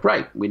up. We're like,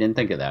 right, we didn't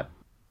think of that.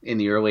 In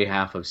the early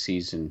half of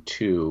season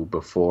 2,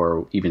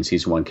 before even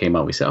season 1 came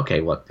out, we said,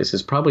 okay, look, this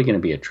is probably going to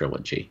be a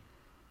trilogy.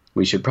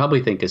 We should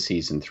probably think of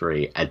season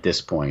 3 at this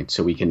point,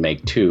 so we can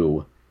make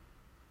 2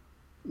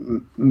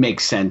 make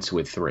sense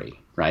with 3,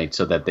 right?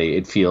 So that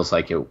it feels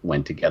like it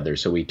went together.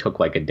 So we took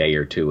like a day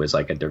or 2 as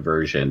like a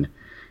diversion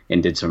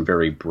and did some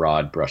very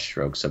broad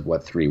brushstrokes of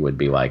what 3 would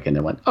be like, and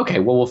then went, okay,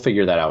 well, we'll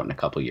figure that out in a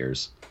couple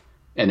years,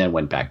 and then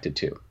went back to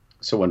 2.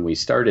 So when we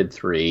started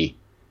 3,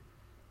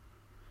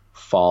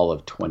 fall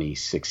of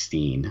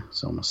 2016,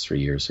 so almost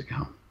 3 years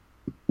ago,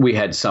 we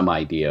had some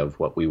idea of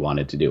what we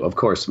wanted to do. Of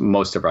course,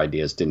 most of our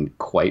ideas didn't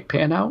quite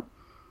pan out,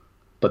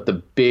 but the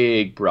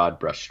big broad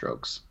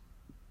brushstrokes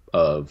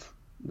of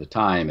the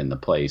time and the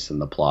place and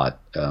the plot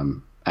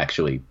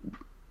actually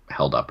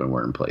held up and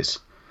were in place.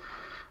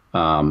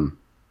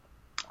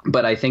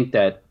 But I think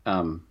that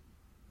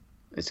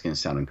it's going to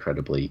sound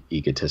incredibly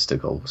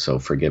egotistical, so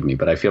forgive me,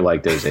 but I feel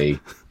like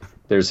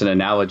there's an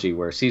analogy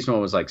where season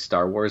 1 was like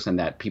Star Wars, and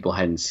that people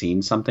hadn't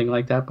seen something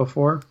like that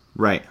before.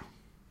 Right.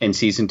 And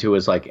season 2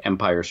 is like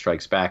Empire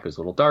Strikes Back. It was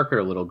a little darker,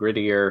 a little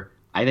grittier.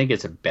 I think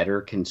it's a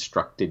better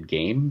constructed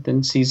game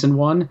than season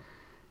 1.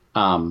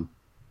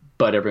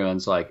 But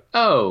everyone's like,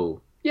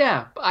 oh,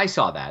 yeah, I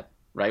saw that,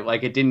 right?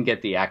 Like, it didn't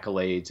get the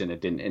accolades, and it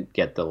didn't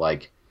get the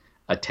like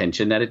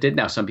attention that it did.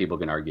 Now, some people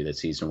can argue that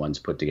season 1's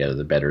put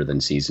together better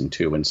than season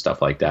 2 and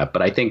stuff like that.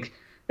 But I think,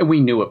 and we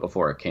knew it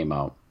before it came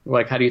out. We're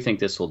like, how do you think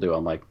this will do?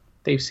 I'm like,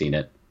 they've seen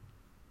it.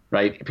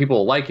 right? People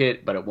will like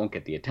it, but it won't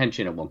get the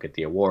attention. It won't get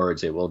the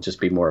awards. It will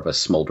just be more of a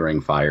smoldering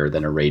fire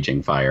than a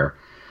raging fire.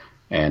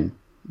 And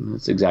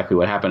that's exactly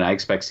what happened. I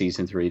expect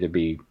season 3 to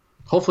be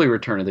hopefully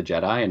Return of the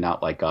Jedi and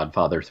not like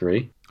Godfather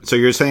 3. So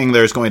you're saying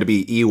there's going to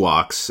be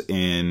Ewoks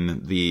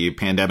in the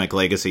Pandemic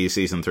Legacy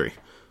season 3?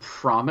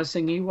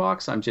 Promising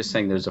Ewoks. I'm just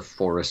saying there's a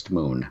forest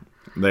moon.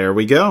 There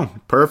we go.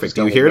 Perfect.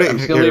 You hear it? I'm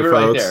just going to leave it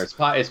right there.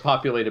 It's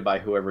populated by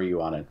whoever you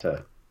want it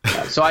to.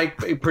 So I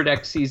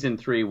predict season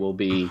 3 will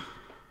be,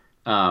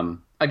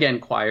 again,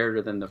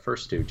 quieter than the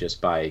first two,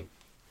 just by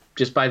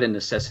the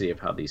necessity of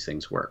how these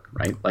things work,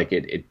 right? Like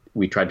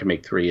we tried to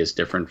make 3 as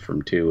different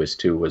from 2 as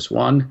 2 was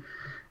 1.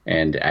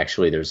 And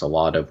actually, there's a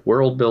lot of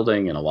world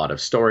building and a lot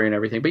of story and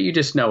everything. But you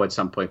just know at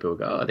some point people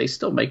go, "Oh, are they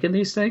still making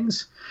these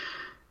things?"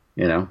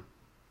 You know,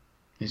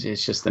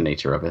 it's just the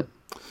nature of it.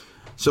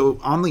 So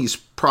on these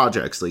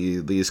projects,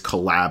 these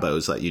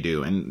collabos that you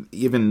do, and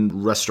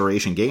even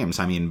Restoration Games,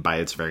 I mean, by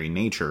its very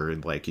nature,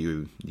 like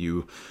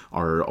you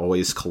are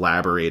always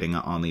collaborating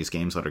on these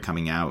games that are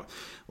coming out.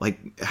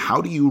 Like,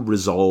 how do you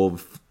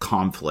resolve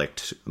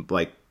conflict?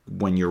 Like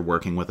when you're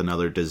working with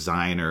another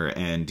designer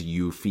and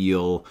you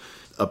feel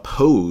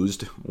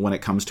opposed when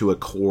it comes to a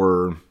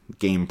core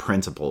game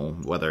principle,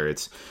 whether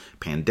it's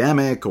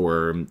Pandemic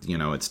or,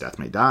 it's Death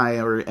May Die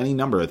or any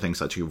number of things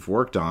that you've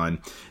worked on.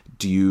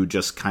 Do you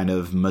just kind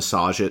of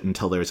massage it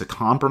until there's a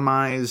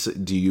compromise?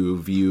 Do you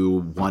view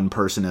one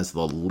person as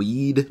the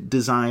lead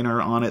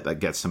designer on it that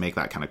gets to make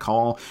that kind of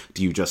call?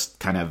 Do you just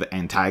kind of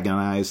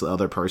antagonize the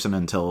other person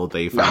until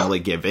they finally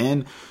give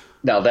in?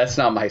 No, that's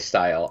not my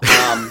style.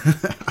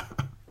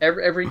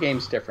 Every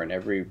game's different.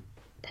 Every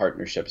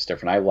partnership's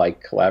different. I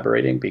like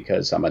collaborating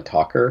because I'm a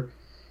talker.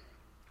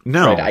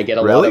 No, right? I get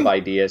a really? lot of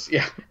ideas.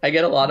 Yeah, I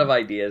get a lot of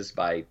ideas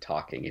by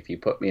talking. If you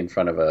put me in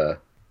front of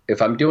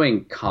if I'm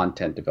doing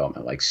content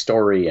development, like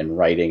story and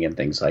writing and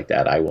things like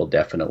that, I will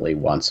definitely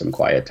want some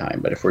quiet time.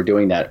 But if we're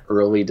doing that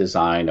early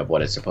design of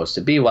what it's supposed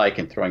to be like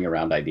and throwing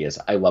around ideas,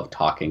 I love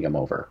talking them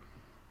over.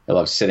 I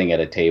love sitting at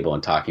a table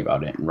and talking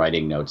about it and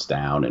writing notes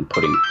down and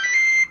putting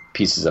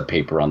pieces of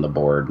paper on the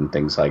board and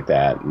things like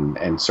that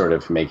and sort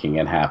of making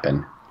it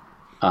happen.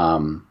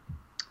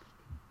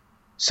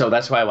 So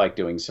that's why I like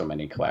doing so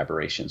many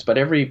collaborations. But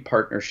every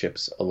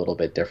partnership's a little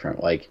bit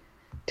different. Like,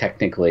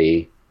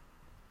 technically,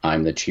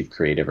 I'm the chief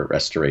creative at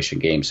Restoration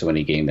Games, so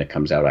any game that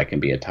comes out, I can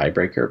be a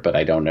tiebreaker, but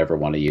I don't ever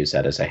want to use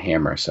that as a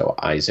hammer. So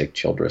Isaac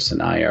Childress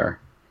and I are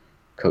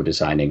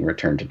co-designing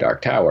Return to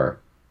Dark Tower,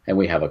 and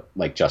we have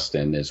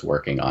Justin is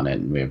working on it,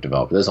 and we have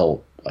developed, there's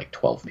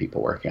 12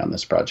 people working on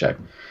this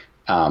project.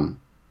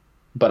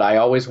 But I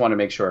always want to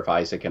make sure if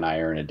Isaac and I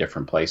are in a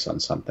different place on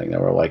something that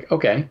we're like,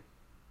 okay,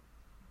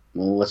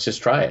 well, let's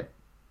just try it.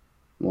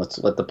 Let's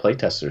let the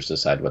playtesters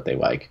decide what they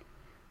like.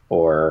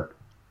 Or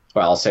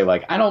I'll say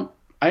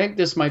I think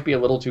this might be a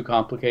little too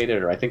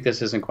complicated, or I think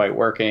this isn't quite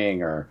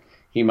working, or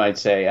he might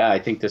say, I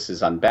think this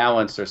is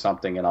unbalanced or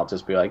something. And I'll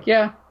just be like,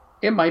 yeah,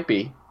 it might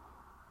be.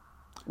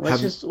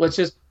 Let's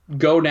just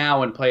go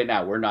now and play it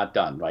now. We're not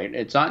done, right?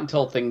 It's not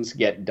until things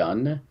get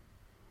done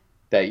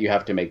that you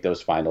have to make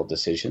those final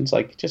decisions.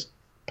 Like, just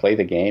play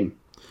the game.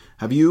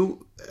 Have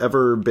you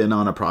ever been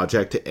on a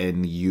project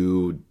and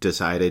you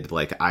decided,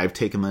 I've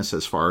taken this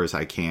as far as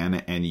I can,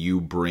 and you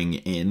bring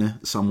in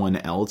someone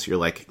else? You're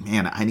like,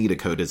 man, I need a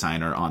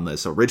co-designer on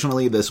this.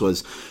 Originally, this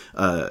was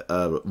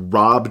a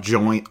Rob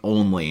joint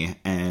only,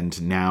 and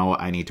now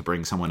I need to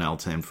bring someone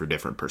else in for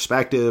different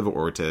perspective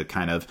or to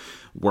kind of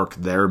work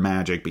their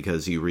magic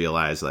because you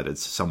realize that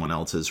it's someone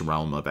else's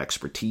realm of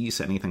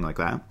expertise, anything like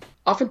that?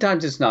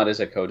 Oftentimes, it's not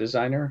as a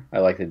co-designer. I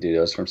like to do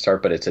those from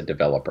start, but it's a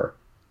developer.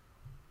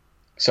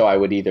 So I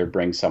would either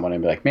bring someone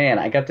and be like, man,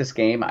 I got this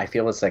game. I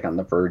feel it's on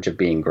the verge of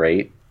being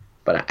great,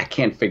 but I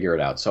can't figure it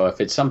out. So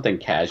if it's something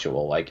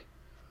casual, like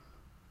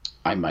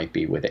I might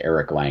be with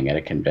Eric Lang at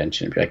a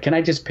convention and be like, can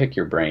I just pick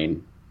your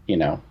brain?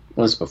 Well, this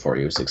was before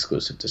he was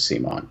exclusive to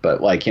CMON, but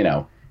can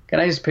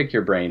I just pick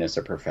your brain as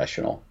a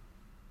professional?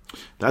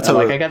 That's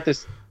I got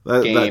this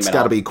game. That's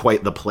got to be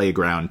quite the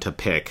playground to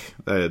pick.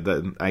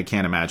 I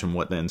can't imagine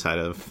what the inside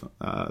of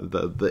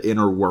the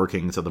inner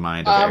workings of the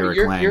mind of Eric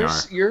Lang are.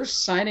 You're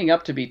signing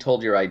up to be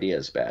told your idea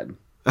is bad.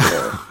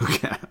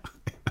 Okay.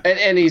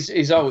 And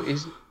he's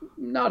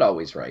not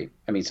always right.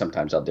 I mean,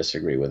 sometimes I'll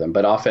disagree with him,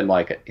 but often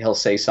he'll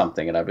say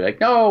something and I'll be like,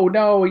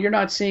 no, you're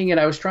not seeing it.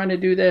 I was trying to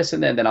do this,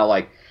 and then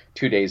I'll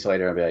 2 days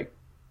later I'll be like,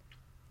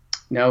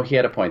 no, he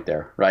had a point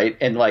there, right?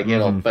 And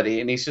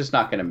and he's just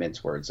not going to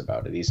mince words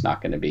about it. He's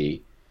not going to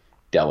be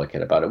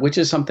delicate about it, which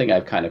is something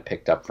I've kind of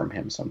picked up from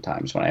him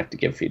sometimes when I have to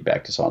give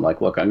feedback to someone.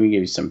 Look, I'm going to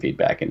give you some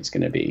feedback, and it's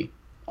going to be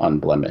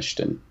unblemished,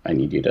 and I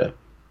need you to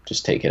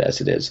just take it as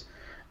it is.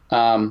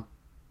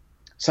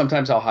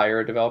 Sometimes I'll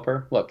hire a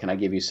developer. Look, can I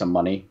give you some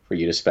money for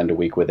you to spend a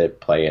week with it,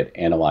 play it,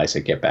 analyze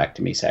it, get back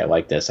to me, say, I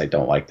like this, I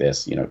don't like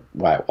this.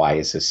 Why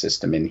is this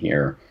system in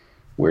here?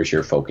 Where's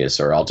your focus?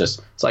 Or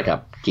it's like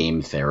a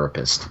game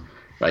therapist.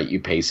 Right,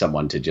 you pay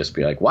someone to just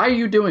be like, why are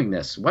you doing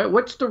this?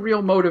 What's the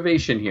real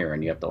motivation here?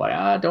 And you have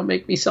to don't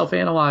make me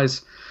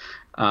self-analyze.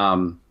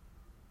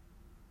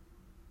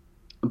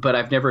 but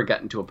I've never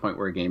gotten to a point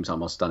where a game's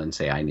almost done and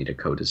say I need a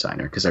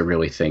co-designer, because I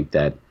really think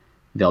that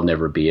there'll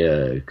never be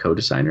a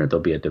co-designer.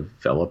 There'll be a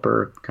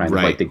developer, kind of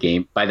like Right. the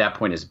game by that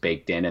point is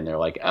baked in, and they're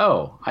like,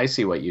 oh, I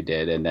see what you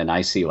did, and then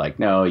I see like,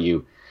 no,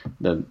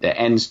 the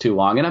end's too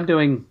long, and I'm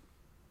doing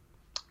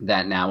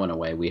that now in a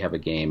way. We have a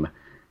game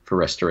for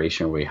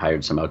restoration where we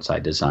hired some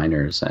outside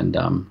designers,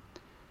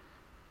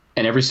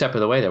 and every step of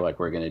the way, they're like,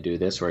 we're going to do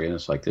this. We're going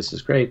to like, this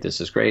is great.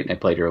 This is great. And I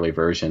played early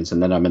versions.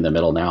 And then I'm in the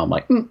middle now. I'm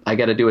like, I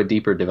got to do a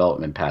deeper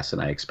development pass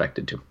than I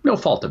expected to. No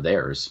fault of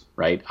theirs,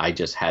 right? I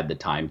just had the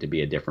time to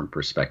be a different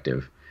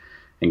perspective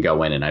and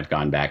go in. And I've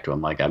gone back to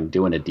them like, I'm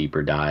doing a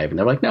deeper dive. And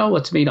they're like, no,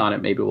 let's meet on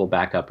it. Maybe we'll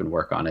back up and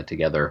work on it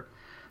together.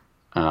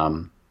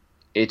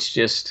 It's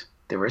just,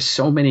 there were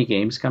so many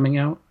games coming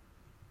out.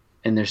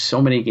 And there's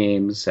so many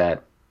games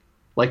that,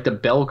 like the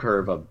bell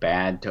curve of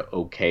bad to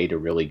okay to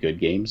really good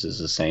games is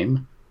the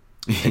same.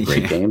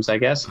 Great games, I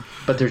guess,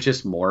 but there's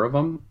just more of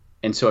them.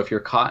 And so if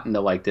you're caught in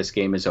the like this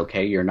game is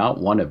okay, you're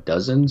not one of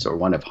dozens or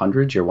one of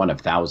hundreds, you're one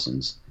of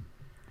thousands.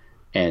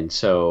 And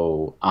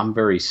so I'm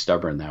very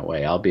stubborn that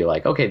way. I'll be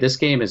like, okay, this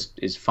game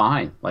is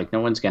fine, like no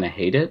one's going to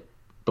hate it,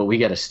 but we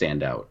got to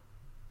stand out.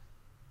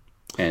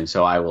 And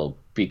so I will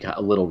be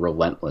a little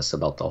relentless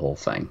about the whole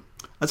thing.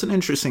 That's an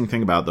interesting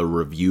thing about the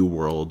review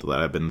world that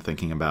I've been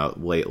thinking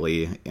about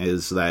lately,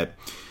 is that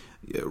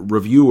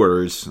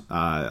reviewers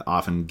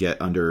often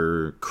get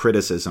under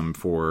criticism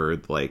for,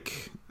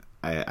 like,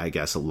 I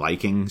guess,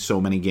 liking so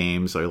many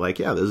games. They're like,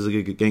 yeah, this is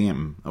a good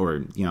game.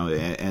 Or, you know,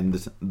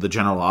 and the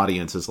general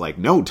audience is like,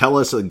 no, tell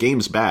us a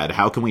game's bad.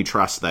 How can we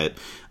trust that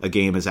a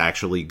game is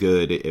actually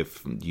good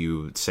if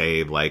you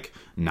say, like,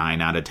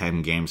 9 out of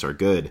 10 games are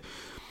good?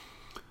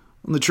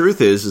 And the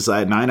truth is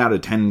that 9 out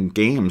of 10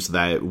 games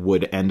that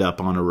would end up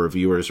on a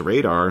reviewer's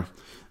radar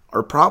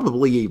are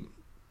probably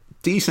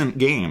decent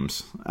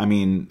games. I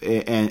mean,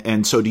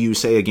 and so do you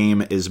say a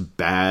game is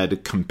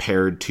bad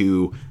compared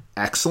to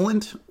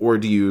excellent, or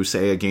do you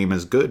say a game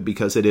is good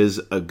because it is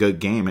a good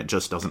game, it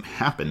just doesn't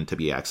happen to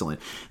be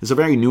excellent? It's a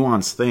very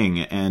nuanced thing,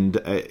 and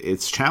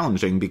it's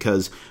challenging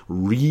because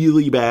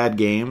really bad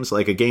games,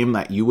 like a game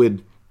that you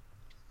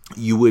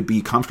would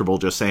be comfortable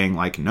just saying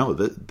like, no,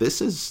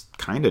 this is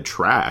kind of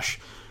trash,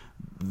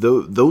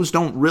 those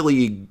don't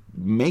really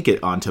make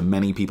it onto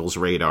many people's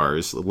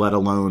radars, let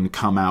alone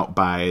come out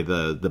by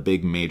the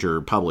big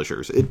major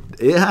publishers.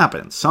 It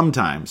happens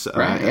sometimes,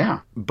 right?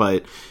 Yeah,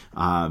 but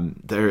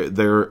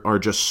there are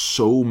just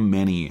so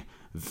many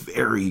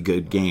very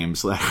good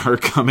games that are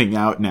coming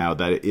out now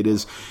that it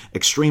is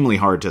extremely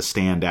hard to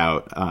stand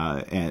out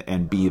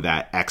and be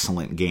that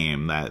excellent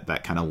game,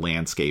 that kind of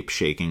landscape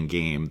shaking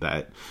game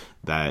that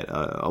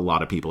a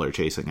lot of people are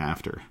chasing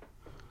after.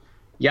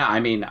 Yeah,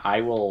 I mean,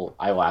 I will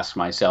ask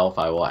myself,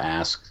 I will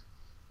ask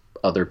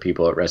other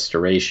people at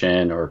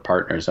Restoration or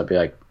partners, I'll be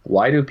like,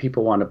 why do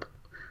people want to,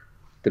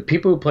 the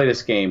people who play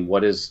this game,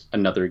 what is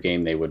another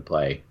game they would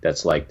play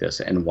that's like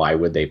this, and why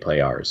would they play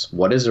ours?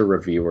 What is a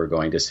reviewer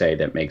going to say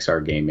that makes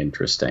our game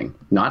interesting?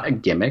 Not a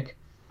gimmick,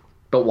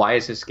 but why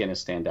is this going to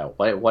stand out?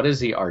 What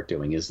is the art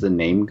doing? Is the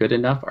name good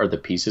enough? Are the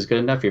pieces good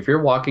enough? If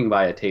you're walking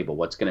by a table,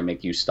 what's going to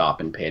make you stop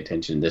and pay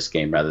attention to this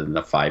game rather than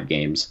the 5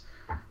 games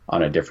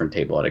on a different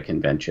table at a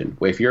convention?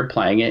 If you're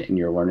playing it and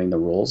you're learning the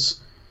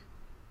rules,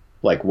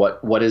 like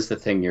what is the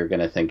thing you're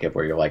going to think of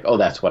where you're like, oh,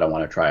 that's what I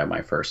want to try on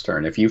my first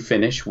turn? If you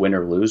finish, win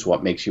or lose,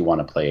 what makes you want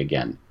to play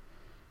again?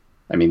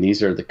 I mean,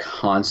 these are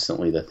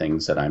constantly the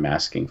things that I'm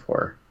asking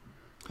for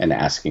and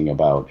asking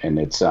about, and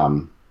it's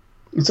a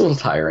little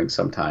tiring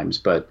sometimes,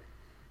 but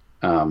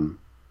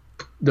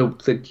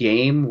the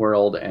game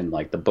world and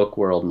like the book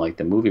world and like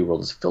the movie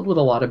world is filled with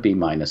a lot of B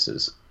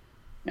minuses,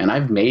 and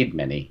I've made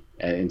many.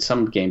 In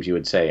some games, you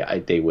would say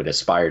they would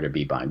aspire to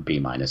be B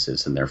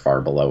minuses, and they're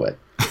far below it.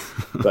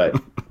 But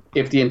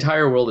if the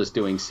entire world is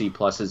doing C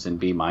pluses and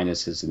B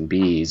minuses and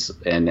Bs,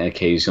 and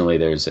occasionally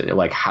there's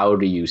like, how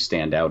do you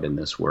stand out in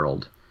this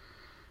world?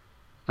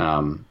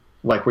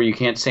 Like where you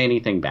can't say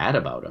anything bad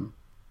about them.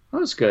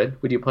 Oh, it's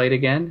good. Would you play it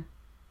again?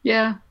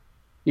 Yeah.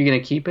 You gonna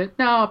keep it?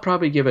 No, I'll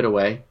probably give it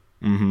away.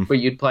 Mm-hmm. But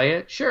you'd play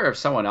it? Sure, if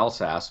someone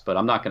else asked, but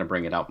I'm not going to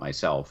bring it out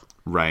myself.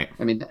 Right.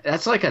 I mean,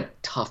 that's like a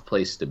tough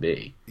place to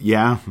be.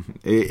 Yeah,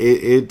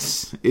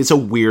 it's a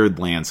weird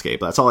landscape.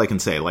 That's all I can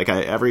say. Like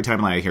every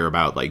time I hear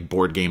about like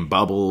board game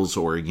bubbles,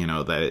 or you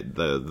know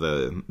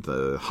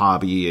the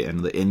hobby and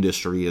the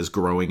industry is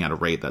growing at a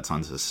rate that's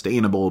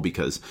unsustainable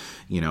because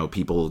you know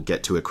people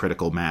get to a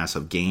critical mass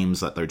of games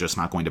that they're just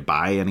not going to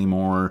buy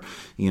anymore.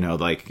 You know,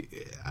 like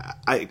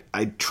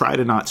I try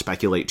to not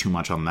speculate too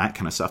much on that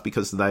kind of stuff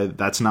because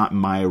that's not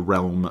my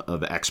realm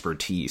of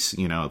expertise.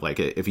 You know, like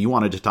if you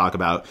wanted to talk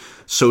about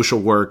social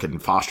work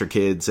and foster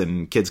kids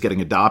and kids getting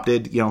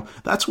adopted, you know,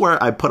 that's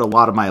where I put a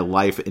lot of my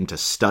life into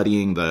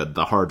studying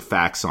the hard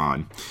facts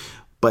on.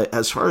 But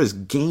as far as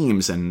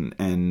games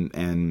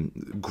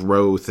and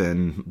growth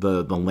and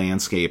the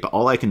landscape,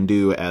 all I can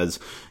do as,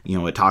 you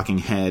know, a talking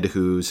head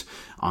who's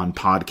on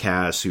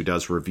podcasts, who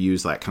does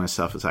reviews, that kind of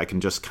stuff, is I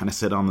can just kind of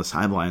sit on the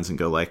sidelines and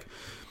go like,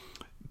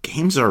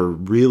 games are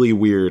really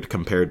weird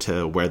compared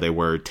to where they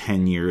were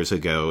 10 years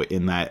ago,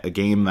 in that a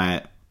game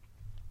that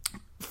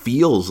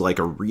feels like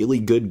a really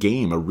good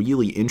game, a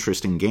really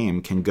interesting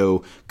game, can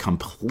go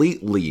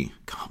completely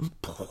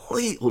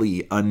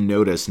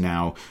unnoticed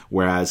now,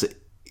 whereas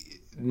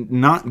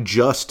not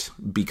just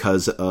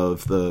because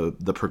of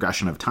the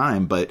progression of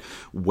time, but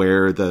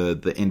where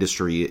the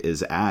industry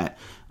is at,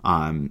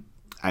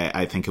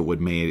 I think it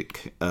would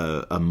make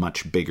a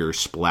much bigger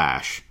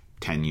splash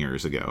 10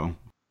 years ago.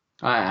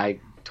 I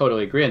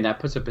totally agree, and that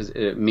puts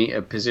me in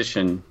a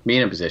position,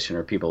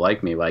 or people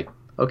like me, like,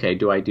 okay,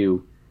 do I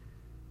do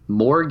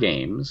more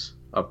games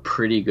of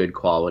pretty good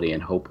quality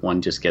and hope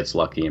one just gets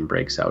lucky and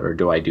breaks out, or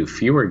do I do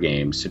fewer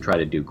games to try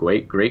to do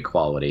great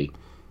quality,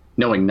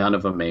 knowing none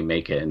of them may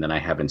make it, and then I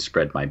haven't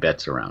spread my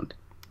bets around?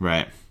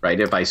 Right.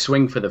 If I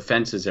swing for the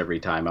fences every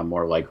time, I'm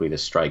more likely to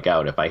strike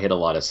out. If I hit a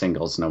lot of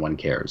singles, no one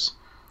cares.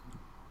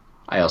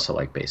 I also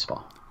like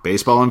baseball.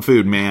 Baseball and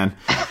food, man.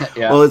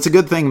 Yeah. Well, it's a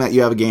good thing that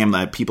you have a game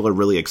that people are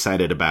really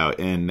excited about,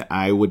 and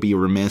I would be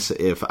remiss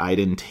if I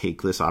didn't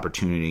take this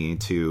opportunity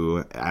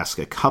to ask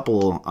a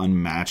couple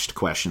unmatched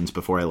questions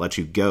before I let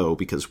you go,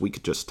 because we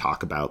could just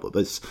talk about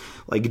this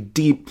like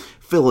deep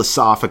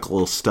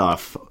philosophical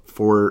stuff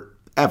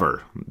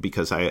forever,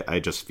 because I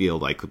just feel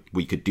like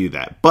we could do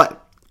that.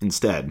 But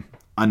instead,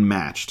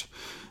 Unmatched.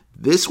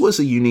 This was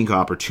a unique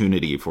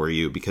opportunity for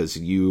you because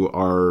you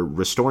are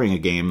restoring a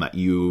game that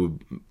you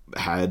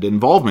had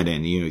involvement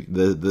in.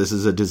 This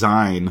is a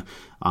design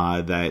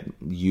that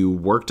you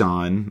worked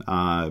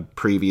on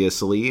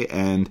previously,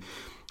 and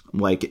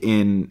like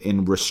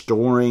in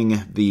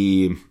restoring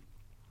the,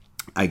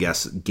 I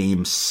guess,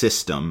 game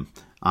system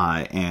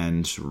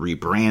and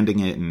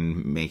rebranding it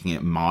and making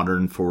it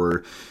modern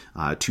for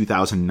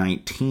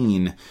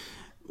 2019.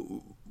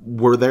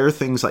 Were there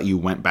things that you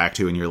went back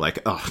to and you're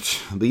like, oh,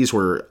 these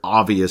were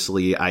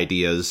obviously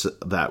ideas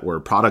that were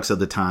products of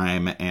the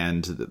time,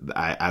 and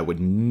I would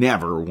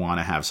never want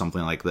to have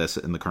something like this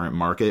in the current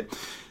market?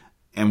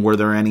 And were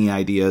there any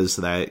ideas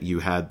that you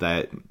had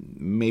that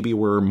maybe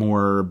were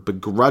more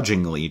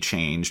begrudgingly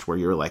changed, where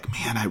you're like,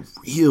 man, I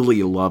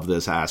really love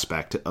this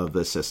aspect of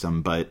the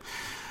system, but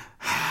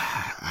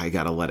I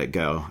gotta let it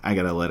go. I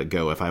gotta let it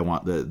go if I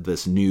want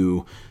this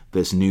new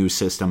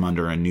system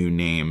under a new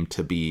name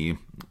to be,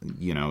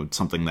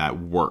 something that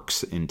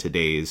works in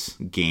today's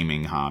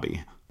gaming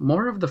hobby?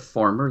 More of the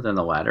former than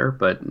the latter,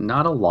 but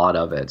not a lot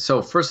of it.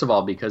 So first of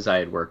all, because I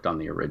had worked on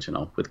the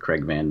original with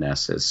Craig Van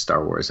Ness as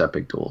Star Wars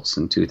Epic Duels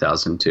in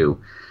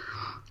 2002,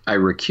 I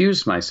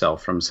recused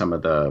myself from some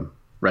of the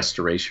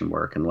restoration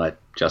work and let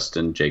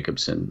Justin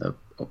Jacobson, the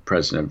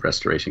president of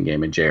Restoration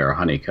Game, and J.R.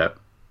 Honeycutt,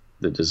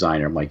 the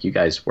designer, I'm like, you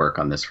guys work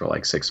on this for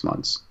like 6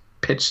 months.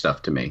 Pitch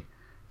stuff to me.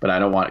 But I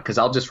don't want it, because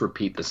I'll just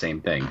repeat the same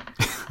thing,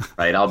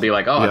 right? I'll be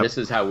like, oh, This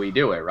is how we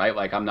do it, right?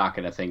 Like, I'm not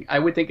going to think. I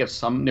would think of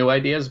some new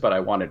ideas, but I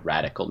wanted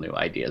radical new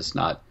ideas,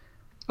 not,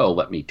 oh,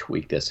 let me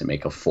tweak this and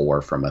make a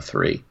 4 from a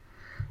 3.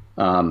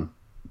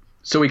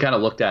 So we kind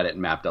of looked at it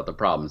and mapped out the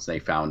problems. They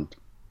found,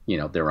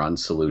 their own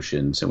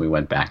solutions, and we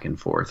went back and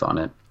forth on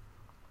it.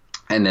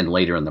 And then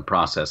later in the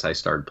process, I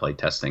started play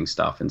testing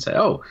stuff and said,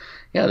 oh,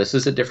 yeah, this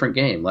is a different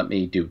game. Let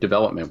me do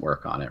development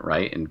work on it,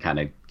 right? And kind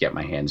of get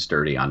my hands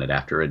dirty on it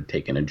after I'd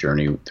taken a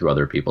journey through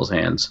other people's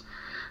hands.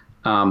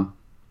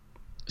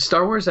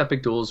 Star Wars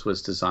Epic Duels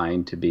was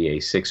designed to be a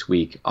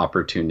 6-week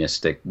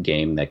opportunistic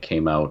game that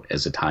came out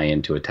as a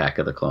tie-in to Attack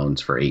of the Clones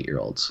for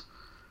 8-year-olds.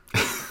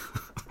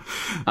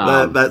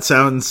 That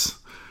sounds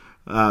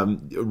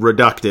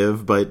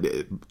reductive, but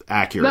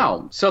accurate.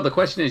 No. So the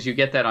question is, you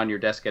get that on your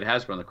desk at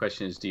Hasbro. The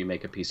question is, do you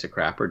make a piece of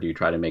crap, or do you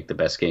try to make the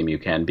best game you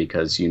can,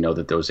 because you know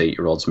that those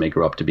 8-year-olds may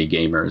grow up to be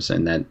gamers,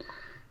 and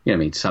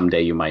that,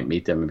 someday you might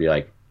meet them and be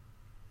like,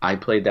 I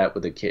played that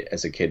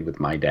as a kid with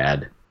my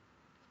dad,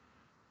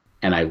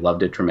 and I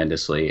loved it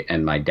tremendously,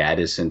 and my dad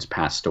has since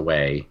passed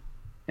away,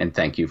 and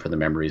thank you for the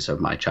memories of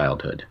my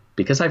childhood,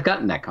 because I've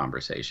gotten that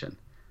conversation.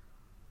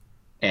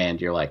 And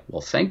you're like,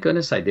 well, thank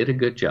goodness I did a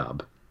good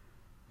job.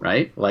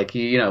 Right? Like,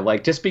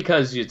 just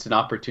because it's an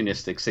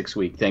opportunistic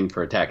 6-week thing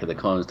for Attack of the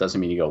Clones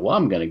doesn't mean you go, well,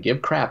 I'm going to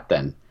give crap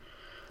then.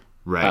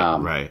 Right,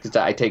 right. 'Cause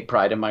I take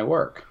pride in my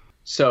work.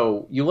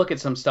 So you look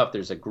at some stuff,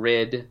 there's a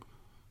grid,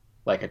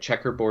 like a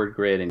checkerboard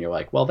grid, and you're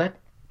like, well,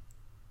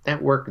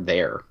 that worked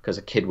there because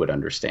a kid would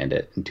understand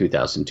it. In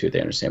 2002,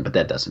 they understand, but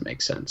that doesn't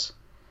make sense.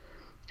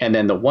 And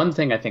then the one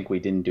thing I think we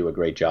didn't do a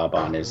great job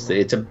on is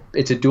it's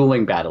a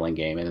dueling battling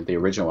game, and the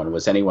original one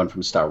was anyone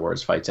from Star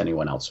Wars fights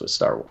anyone else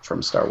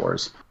from Star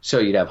Wars. So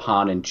you'd have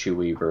Han and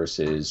Chewie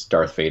versus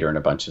Darth Vader and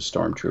a bunch of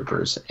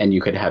stormtroopers, and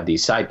you could have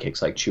these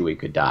sidekicks, like Chewie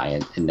could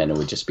die, and then it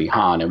would just be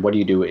Han. And what do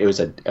you do? It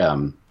was a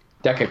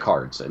deck of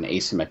cards, an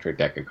asymmetric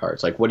deck of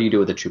cards. Like, what do you do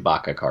with the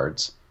Chewbacca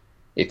cards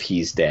if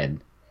he's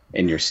dead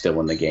and you're still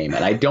in the game?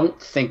 And I don't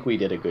think we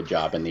did a good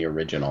job in the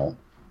original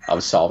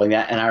of solving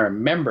that. And I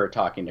remember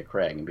talking to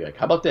Craig and be like,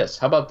 how about this?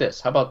 How about this?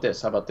 How about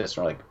this? How about this?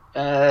 And we're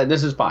like,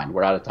 this is fine.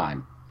 We're out of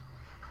time.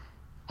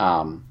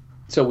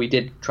 So we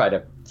did try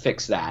to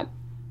fix that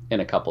in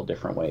a couple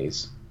different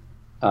ways.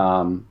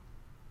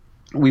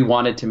 We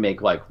wanted to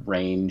make like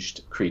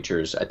ranged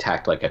creatures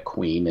attack like a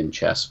queen in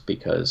chess,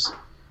 because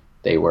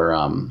they were,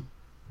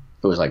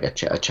 it was like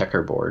a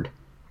checkerboard.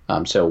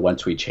 So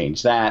once we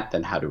changed that,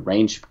 then how do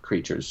range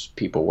creatures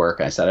people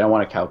work? I said I don't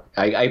want to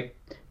I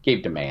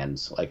gave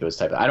demands, like it was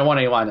type. I don't want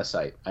any line of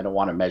sight. I don't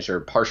want to measure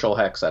partial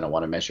hex. I don't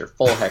want to measure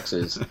full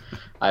hexes.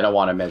 I don't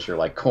want to measure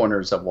like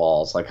corners of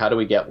walls. Like how do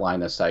we get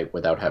line of sight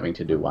without having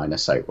to do line of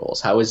sight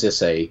rules? How is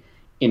this a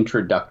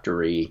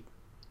introductory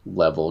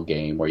level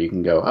game where you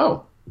can go,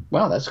 oh,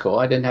 well, that's cool.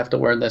 I didn't have to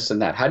learn this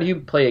and that. How do you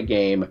play a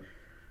game?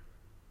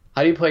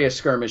 How do you play a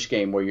skirmish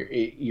game where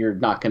you're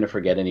not going to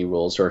forget any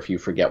rules, or if you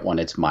forget one,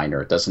 it's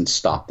minor. It doesn't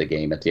stop the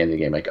game at the end of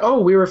the game. Like, oh,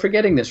 we were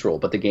forgetting this rule,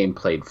 but the game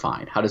played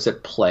fine. How does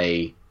it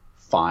play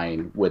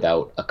fine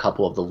without a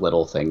couple of the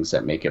little things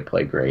that make it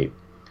play great?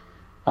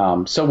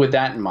 So with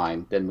that in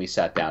mind, then we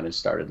sat down and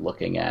started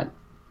looking at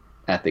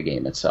the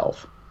game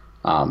itself.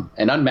 And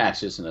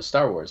Unmatched isn't a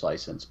Star Wars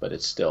license, but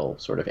it's still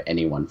sort of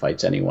anyone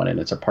fights anyone, and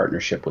it's a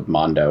partnership with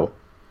Mondo,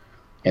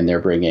 and they're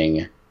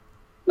bringing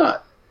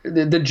not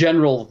the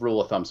general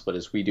rule of thumb split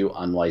is we do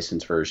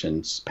unlicensed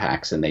versions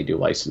packs and they do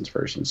licensed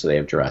versions. So they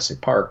have Jurassic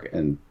Park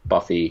and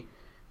Buffy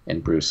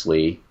and Bruce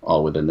Lee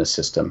all within the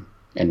system,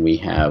 and we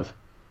have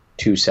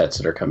 2 sets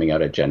that are coming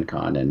out at Gen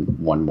Con and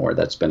 1 more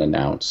that's been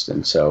announced.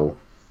 And so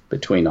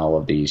between all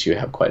of these, you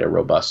have quite a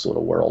robust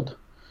little world,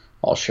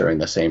 all sharing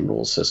the same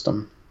rules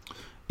system.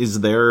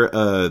 Is there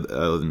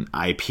an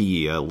IP,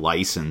 a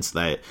license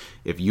that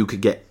if you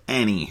could get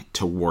any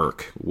to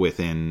work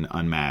within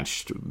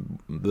Unmatched,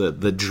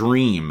 the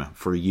dream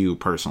for you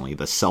personally,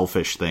 the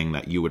selfish thing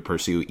that you would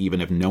pursue even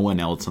if no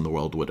one else in the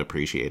world would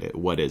appreciate it?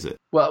 What is it?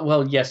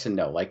 Well, yes and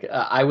no. Like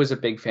I was a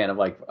big fan of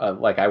like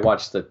I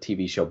watched the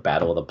TV show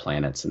Battle of the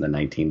Planets in the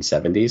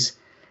 1970s,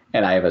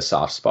 and I have a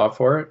soft spot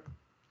for it.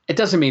 It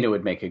doesn't mean it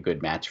would make a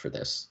good match for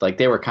this. Like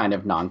they were kind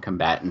of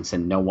non-combatants,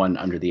 and no one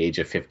under the age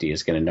of 50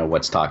 is going to know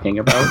what's talking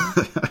about.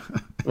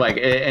 Like,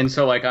 and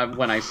so like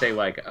when I say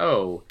like,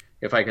 oh,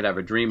 if I could have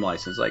a dream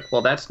license, like,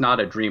 well, that's not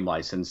a dream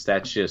license.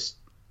 That's just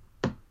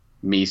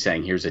me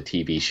saying, here's a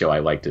TV show I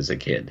liked as a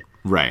kid.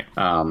 Right.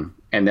 And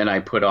then I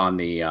put on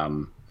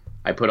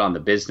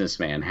the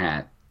businessman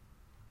hat.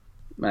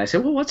 And I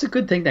said, well, what's a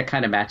good thing that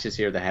kind of matches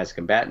here that has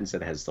combatants,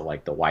 that has the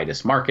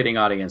widest marketing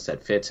audience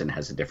that fits and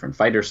has a different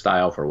fighter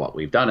style for what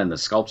we've done, and the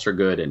sculpts are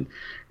good, and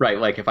right,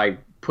 like if I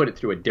put it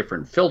through a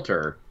different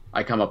filter,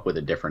 I come up with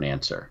a different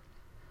answer.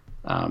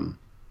 There's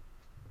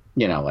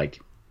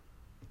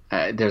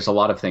a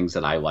lot of things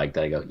that I like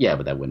that I go, yeah,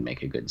 but that wouldn't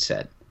make a good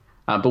set.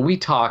 But we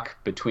talk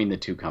between the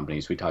 2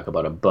 companies, we talk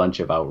about a bunch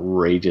of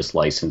outrageous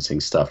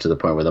licensing stuff to the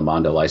point where the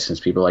Mondo license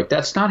people are like,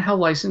 that's not how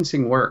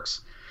licensing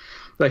works.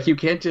 Like, you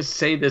can't just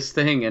say this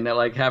thing and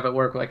like have it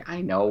work. Like,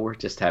 I know, we're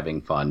just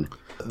having fun.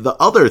 The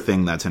other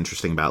thing that's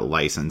interesting about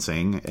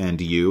licensing and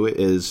you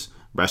is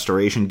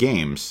restoration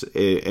games,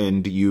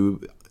 and you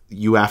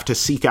have to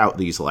seek out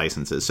these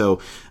licenses. So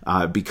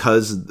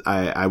because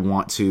I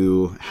want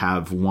to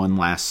have one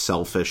last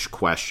selfish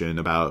question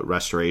about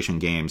restoration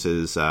games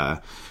is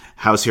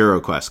how's Hero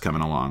Quest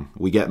coming along?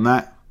 We getting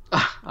that?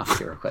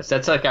 Hero Quest.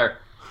 That's like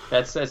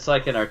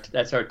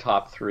that's our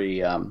top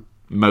 3.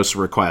 Most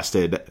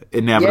requested.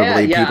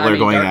 Inevitably, people are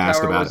going to ask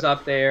Tower about was it.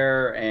 up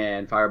there,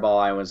 and Fireball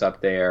Island was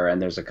up there,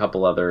 and there's a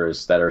couple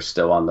others that are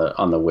still on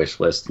the wish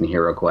list in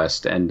Hero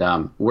Quest, and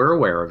we're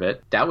aware of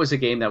it. That was a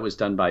game that was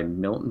done by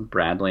Milton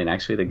Bradley, and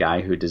actually the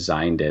guy who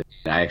designed it,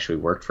 I actually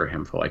worked for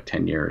him for like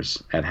 10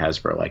 years at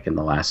Hasbro, like in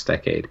the last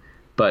decade.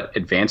 But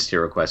Advanced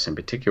Hero Quest in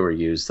particular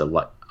used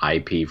the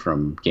IP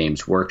from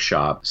Games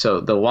Workshop.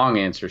 So the long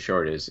answer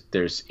short is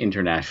there's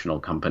international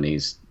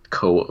companies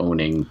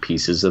co-owning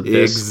pieces of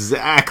this.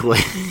 Exactly.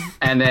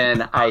 And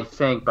then I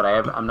think, but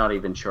I'm not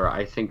even sure,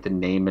 I think the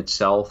name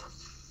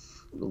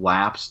itself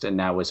lapsed and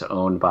now is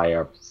owned by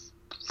a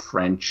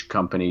French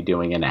company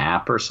doing an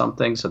app or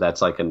something. So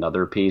that's like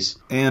another piece.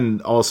 And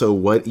also,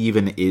 what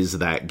even is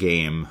that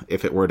game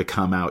if it were to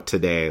come out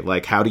today?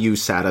 Like, how do you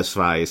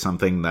satisfy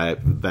something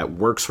that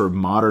works for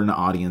modern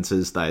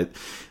audiences that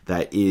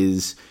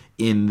is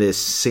in this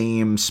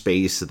same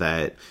space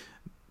that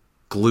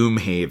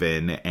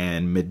Gloomhaven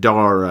and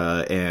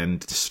Midara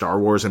and Star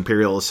Wars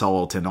Imperial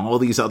Assault and all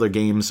these other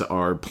games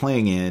are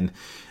playing in,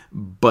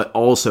 but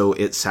also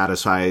it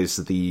satisfies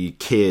the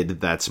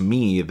kid that's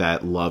me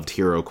that loved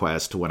Hero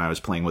Quest when I was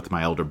playing with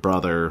my elder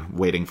brother,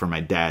 waiting for my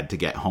dad to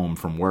get home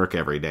from work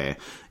every day.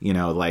 You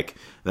know, like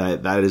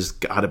that has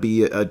got to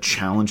be a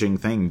challenging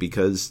thing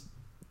because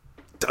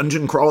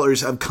dungeon crawlers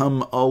have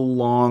come a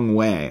long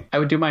way. I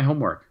would do my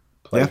homework,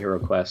 play Hero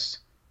Quest,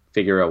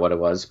 figure out what it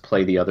was,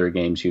 play the other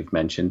games you've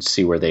mentioned,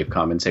 see where they've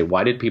come, and say,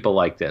 why did people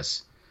like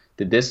this?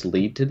 Did this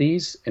lead to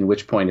these? At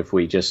which point, if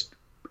we just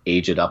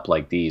age it up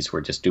like these,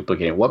 we're just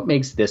duplicating. What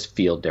makes this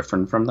feel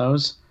different from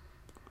those?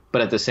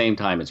 But at the same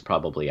time, it's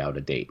probably out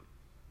of date.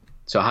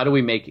 So how do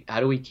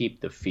we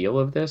keep the feel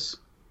of this,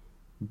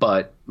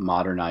 but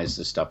modernize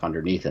the stuff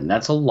underneath it? And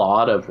that's a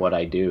lot of what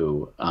I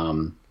do,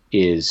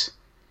 is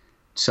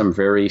some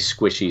very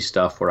squishy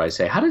stuff where I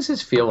say, how does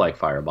this feel like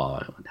Fireball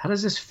Island? How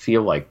does this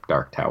feel like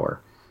Dark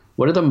Tower?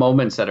 What are the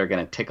moments that are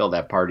going to tickle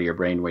that part of your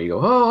brain where you go,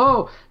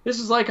 oh, this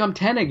is like I'm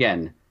 10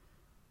 again?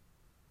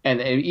 And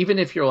even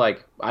if you're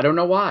like, I don't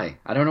know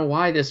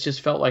why this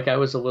just felt like I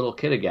was a little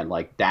kid again.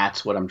 Like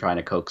that's what I'm trying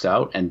to coax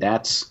out, and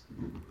that's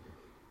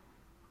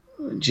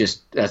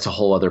a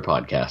whole other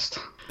podcast.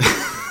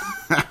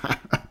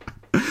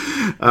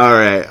 All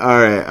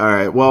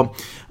right. Well,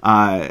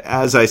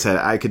 as I said,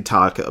 I could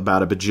talk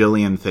about a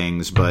bajillion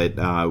things, but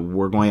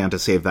we're going to have to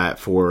save that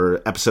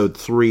for episode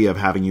 3 of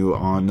having you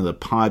on the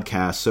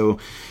podcast. So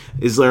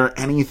is there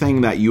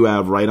anything that you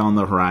have right on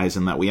the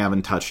horizon that we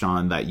haven't touched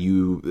on that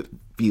you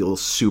feel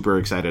super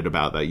excited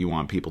about that you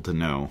want people to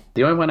know?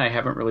 The only one I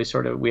haven't really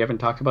we haven't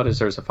talked about is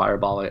there's a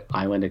Fireball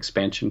Island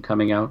expansion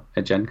coming out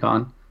at Gen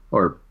Con,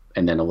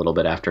 and then a little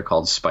bit after,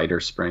 called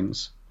Spider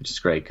Springs, which is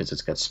great because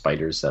it's got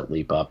spiders that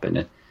leap up, and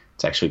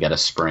it's actually got a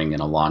spring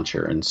and a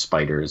launcher and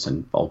spiders,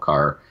 and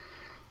Volcar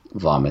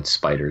vomits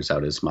spiders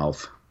out his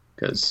mouth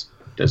because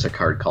there's a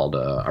card called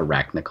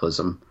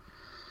Arachnoclism.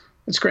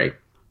 It's great.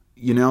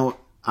 You know,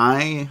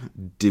 I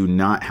do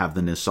not have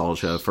the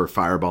nostalgia for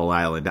Fireball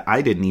Island.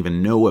 I didn't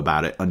even know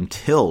about it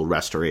until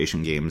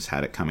Restoration Games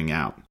had it coming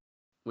out.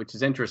 Which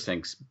is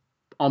interesting.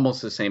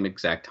 Almost the same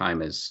exact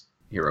time as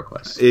Hero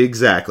Quest.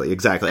 Exactly.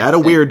 I had a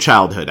weird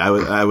childhood.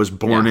 I was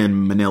born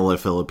in Manila,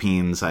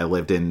 Philippines. I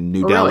lived in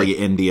New Delhi,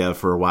 India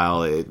for a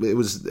while. It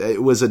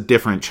was a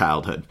different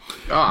childhood.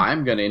 Oh,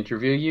 I'm going to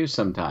interview you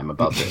sometime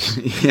about this.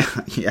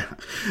 Yeah.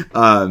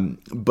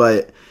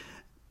 But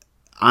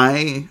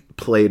I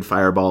played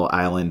Fireball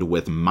Island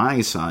with my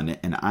son,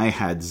 and I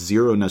had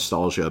zero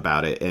nostalgia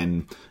about it.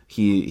 And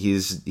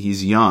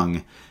he's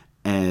young,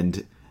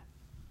 and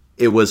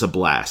it was a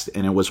blast.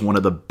 And it was one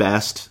of the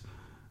best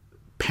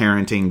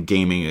parenting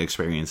gaming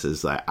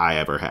experiences that I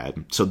ever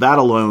had. So that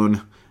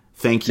alone,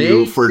 thank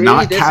you for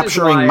not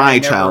capturing my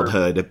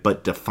childhood,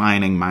 but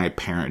defining my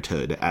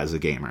parenthood as a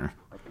gamer.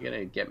 You're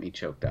gonna get me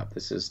choked up.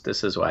 This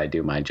is why I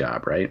do my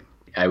job, right?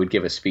 I would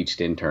give a speech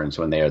to interns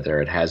when they are there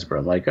at Hasbro.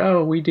 I'm like,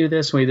 oh, we do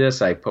this, we do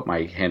this. I put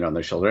my hand on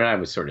their shoulder, and I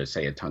would sort of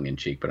say it tongue in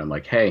cheek, but I'm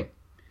like, hey,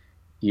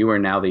 you are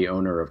now the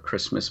owner of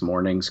Christmas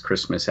mornings,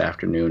 Christmas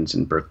afternoons,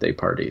 and birthday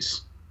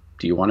parties.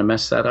 Do you want to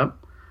mess that up?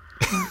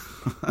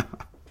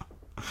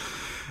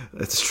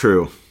 That's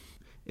true.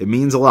 It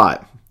means a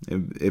lot.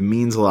 It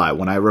means a lot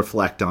when I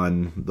reflect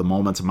on the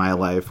moments of my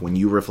life, when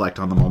you reflect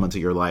on the moments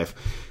of your life.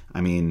 I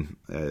mean,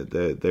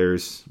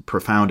 there's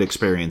profound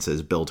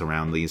experiences built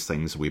around these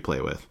things we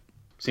play with.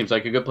 Seems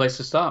like a good place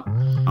to stop.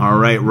 All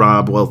right,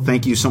 Rob. Well,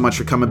 thank you so much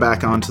for coming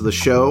back onto the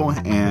show.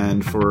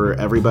 And for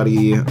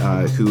everybody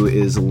who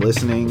is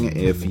listening,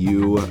 if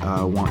you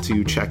want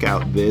to check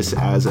out this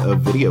as a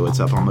video, it's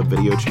up on the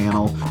video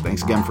channel.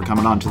 Thanks again for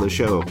coming onto the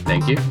show.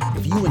 Thank you.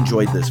 If you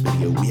enjoyed this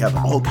video, we have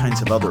all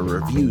kinds of other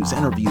reviews,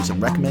 interviews,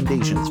 and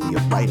recommendations via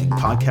writing,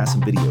 podcast,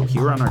 and video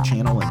here on our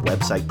channel and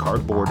website,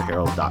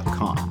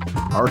 cardboardherald.com.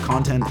 Our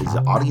content is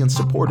audience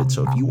supported,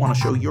 so if you want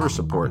to show your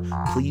support,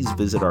 please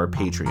visit our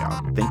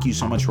Patreon. Thank you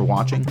so much for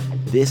watching.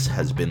 This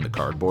has been the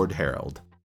Cardboard Herald.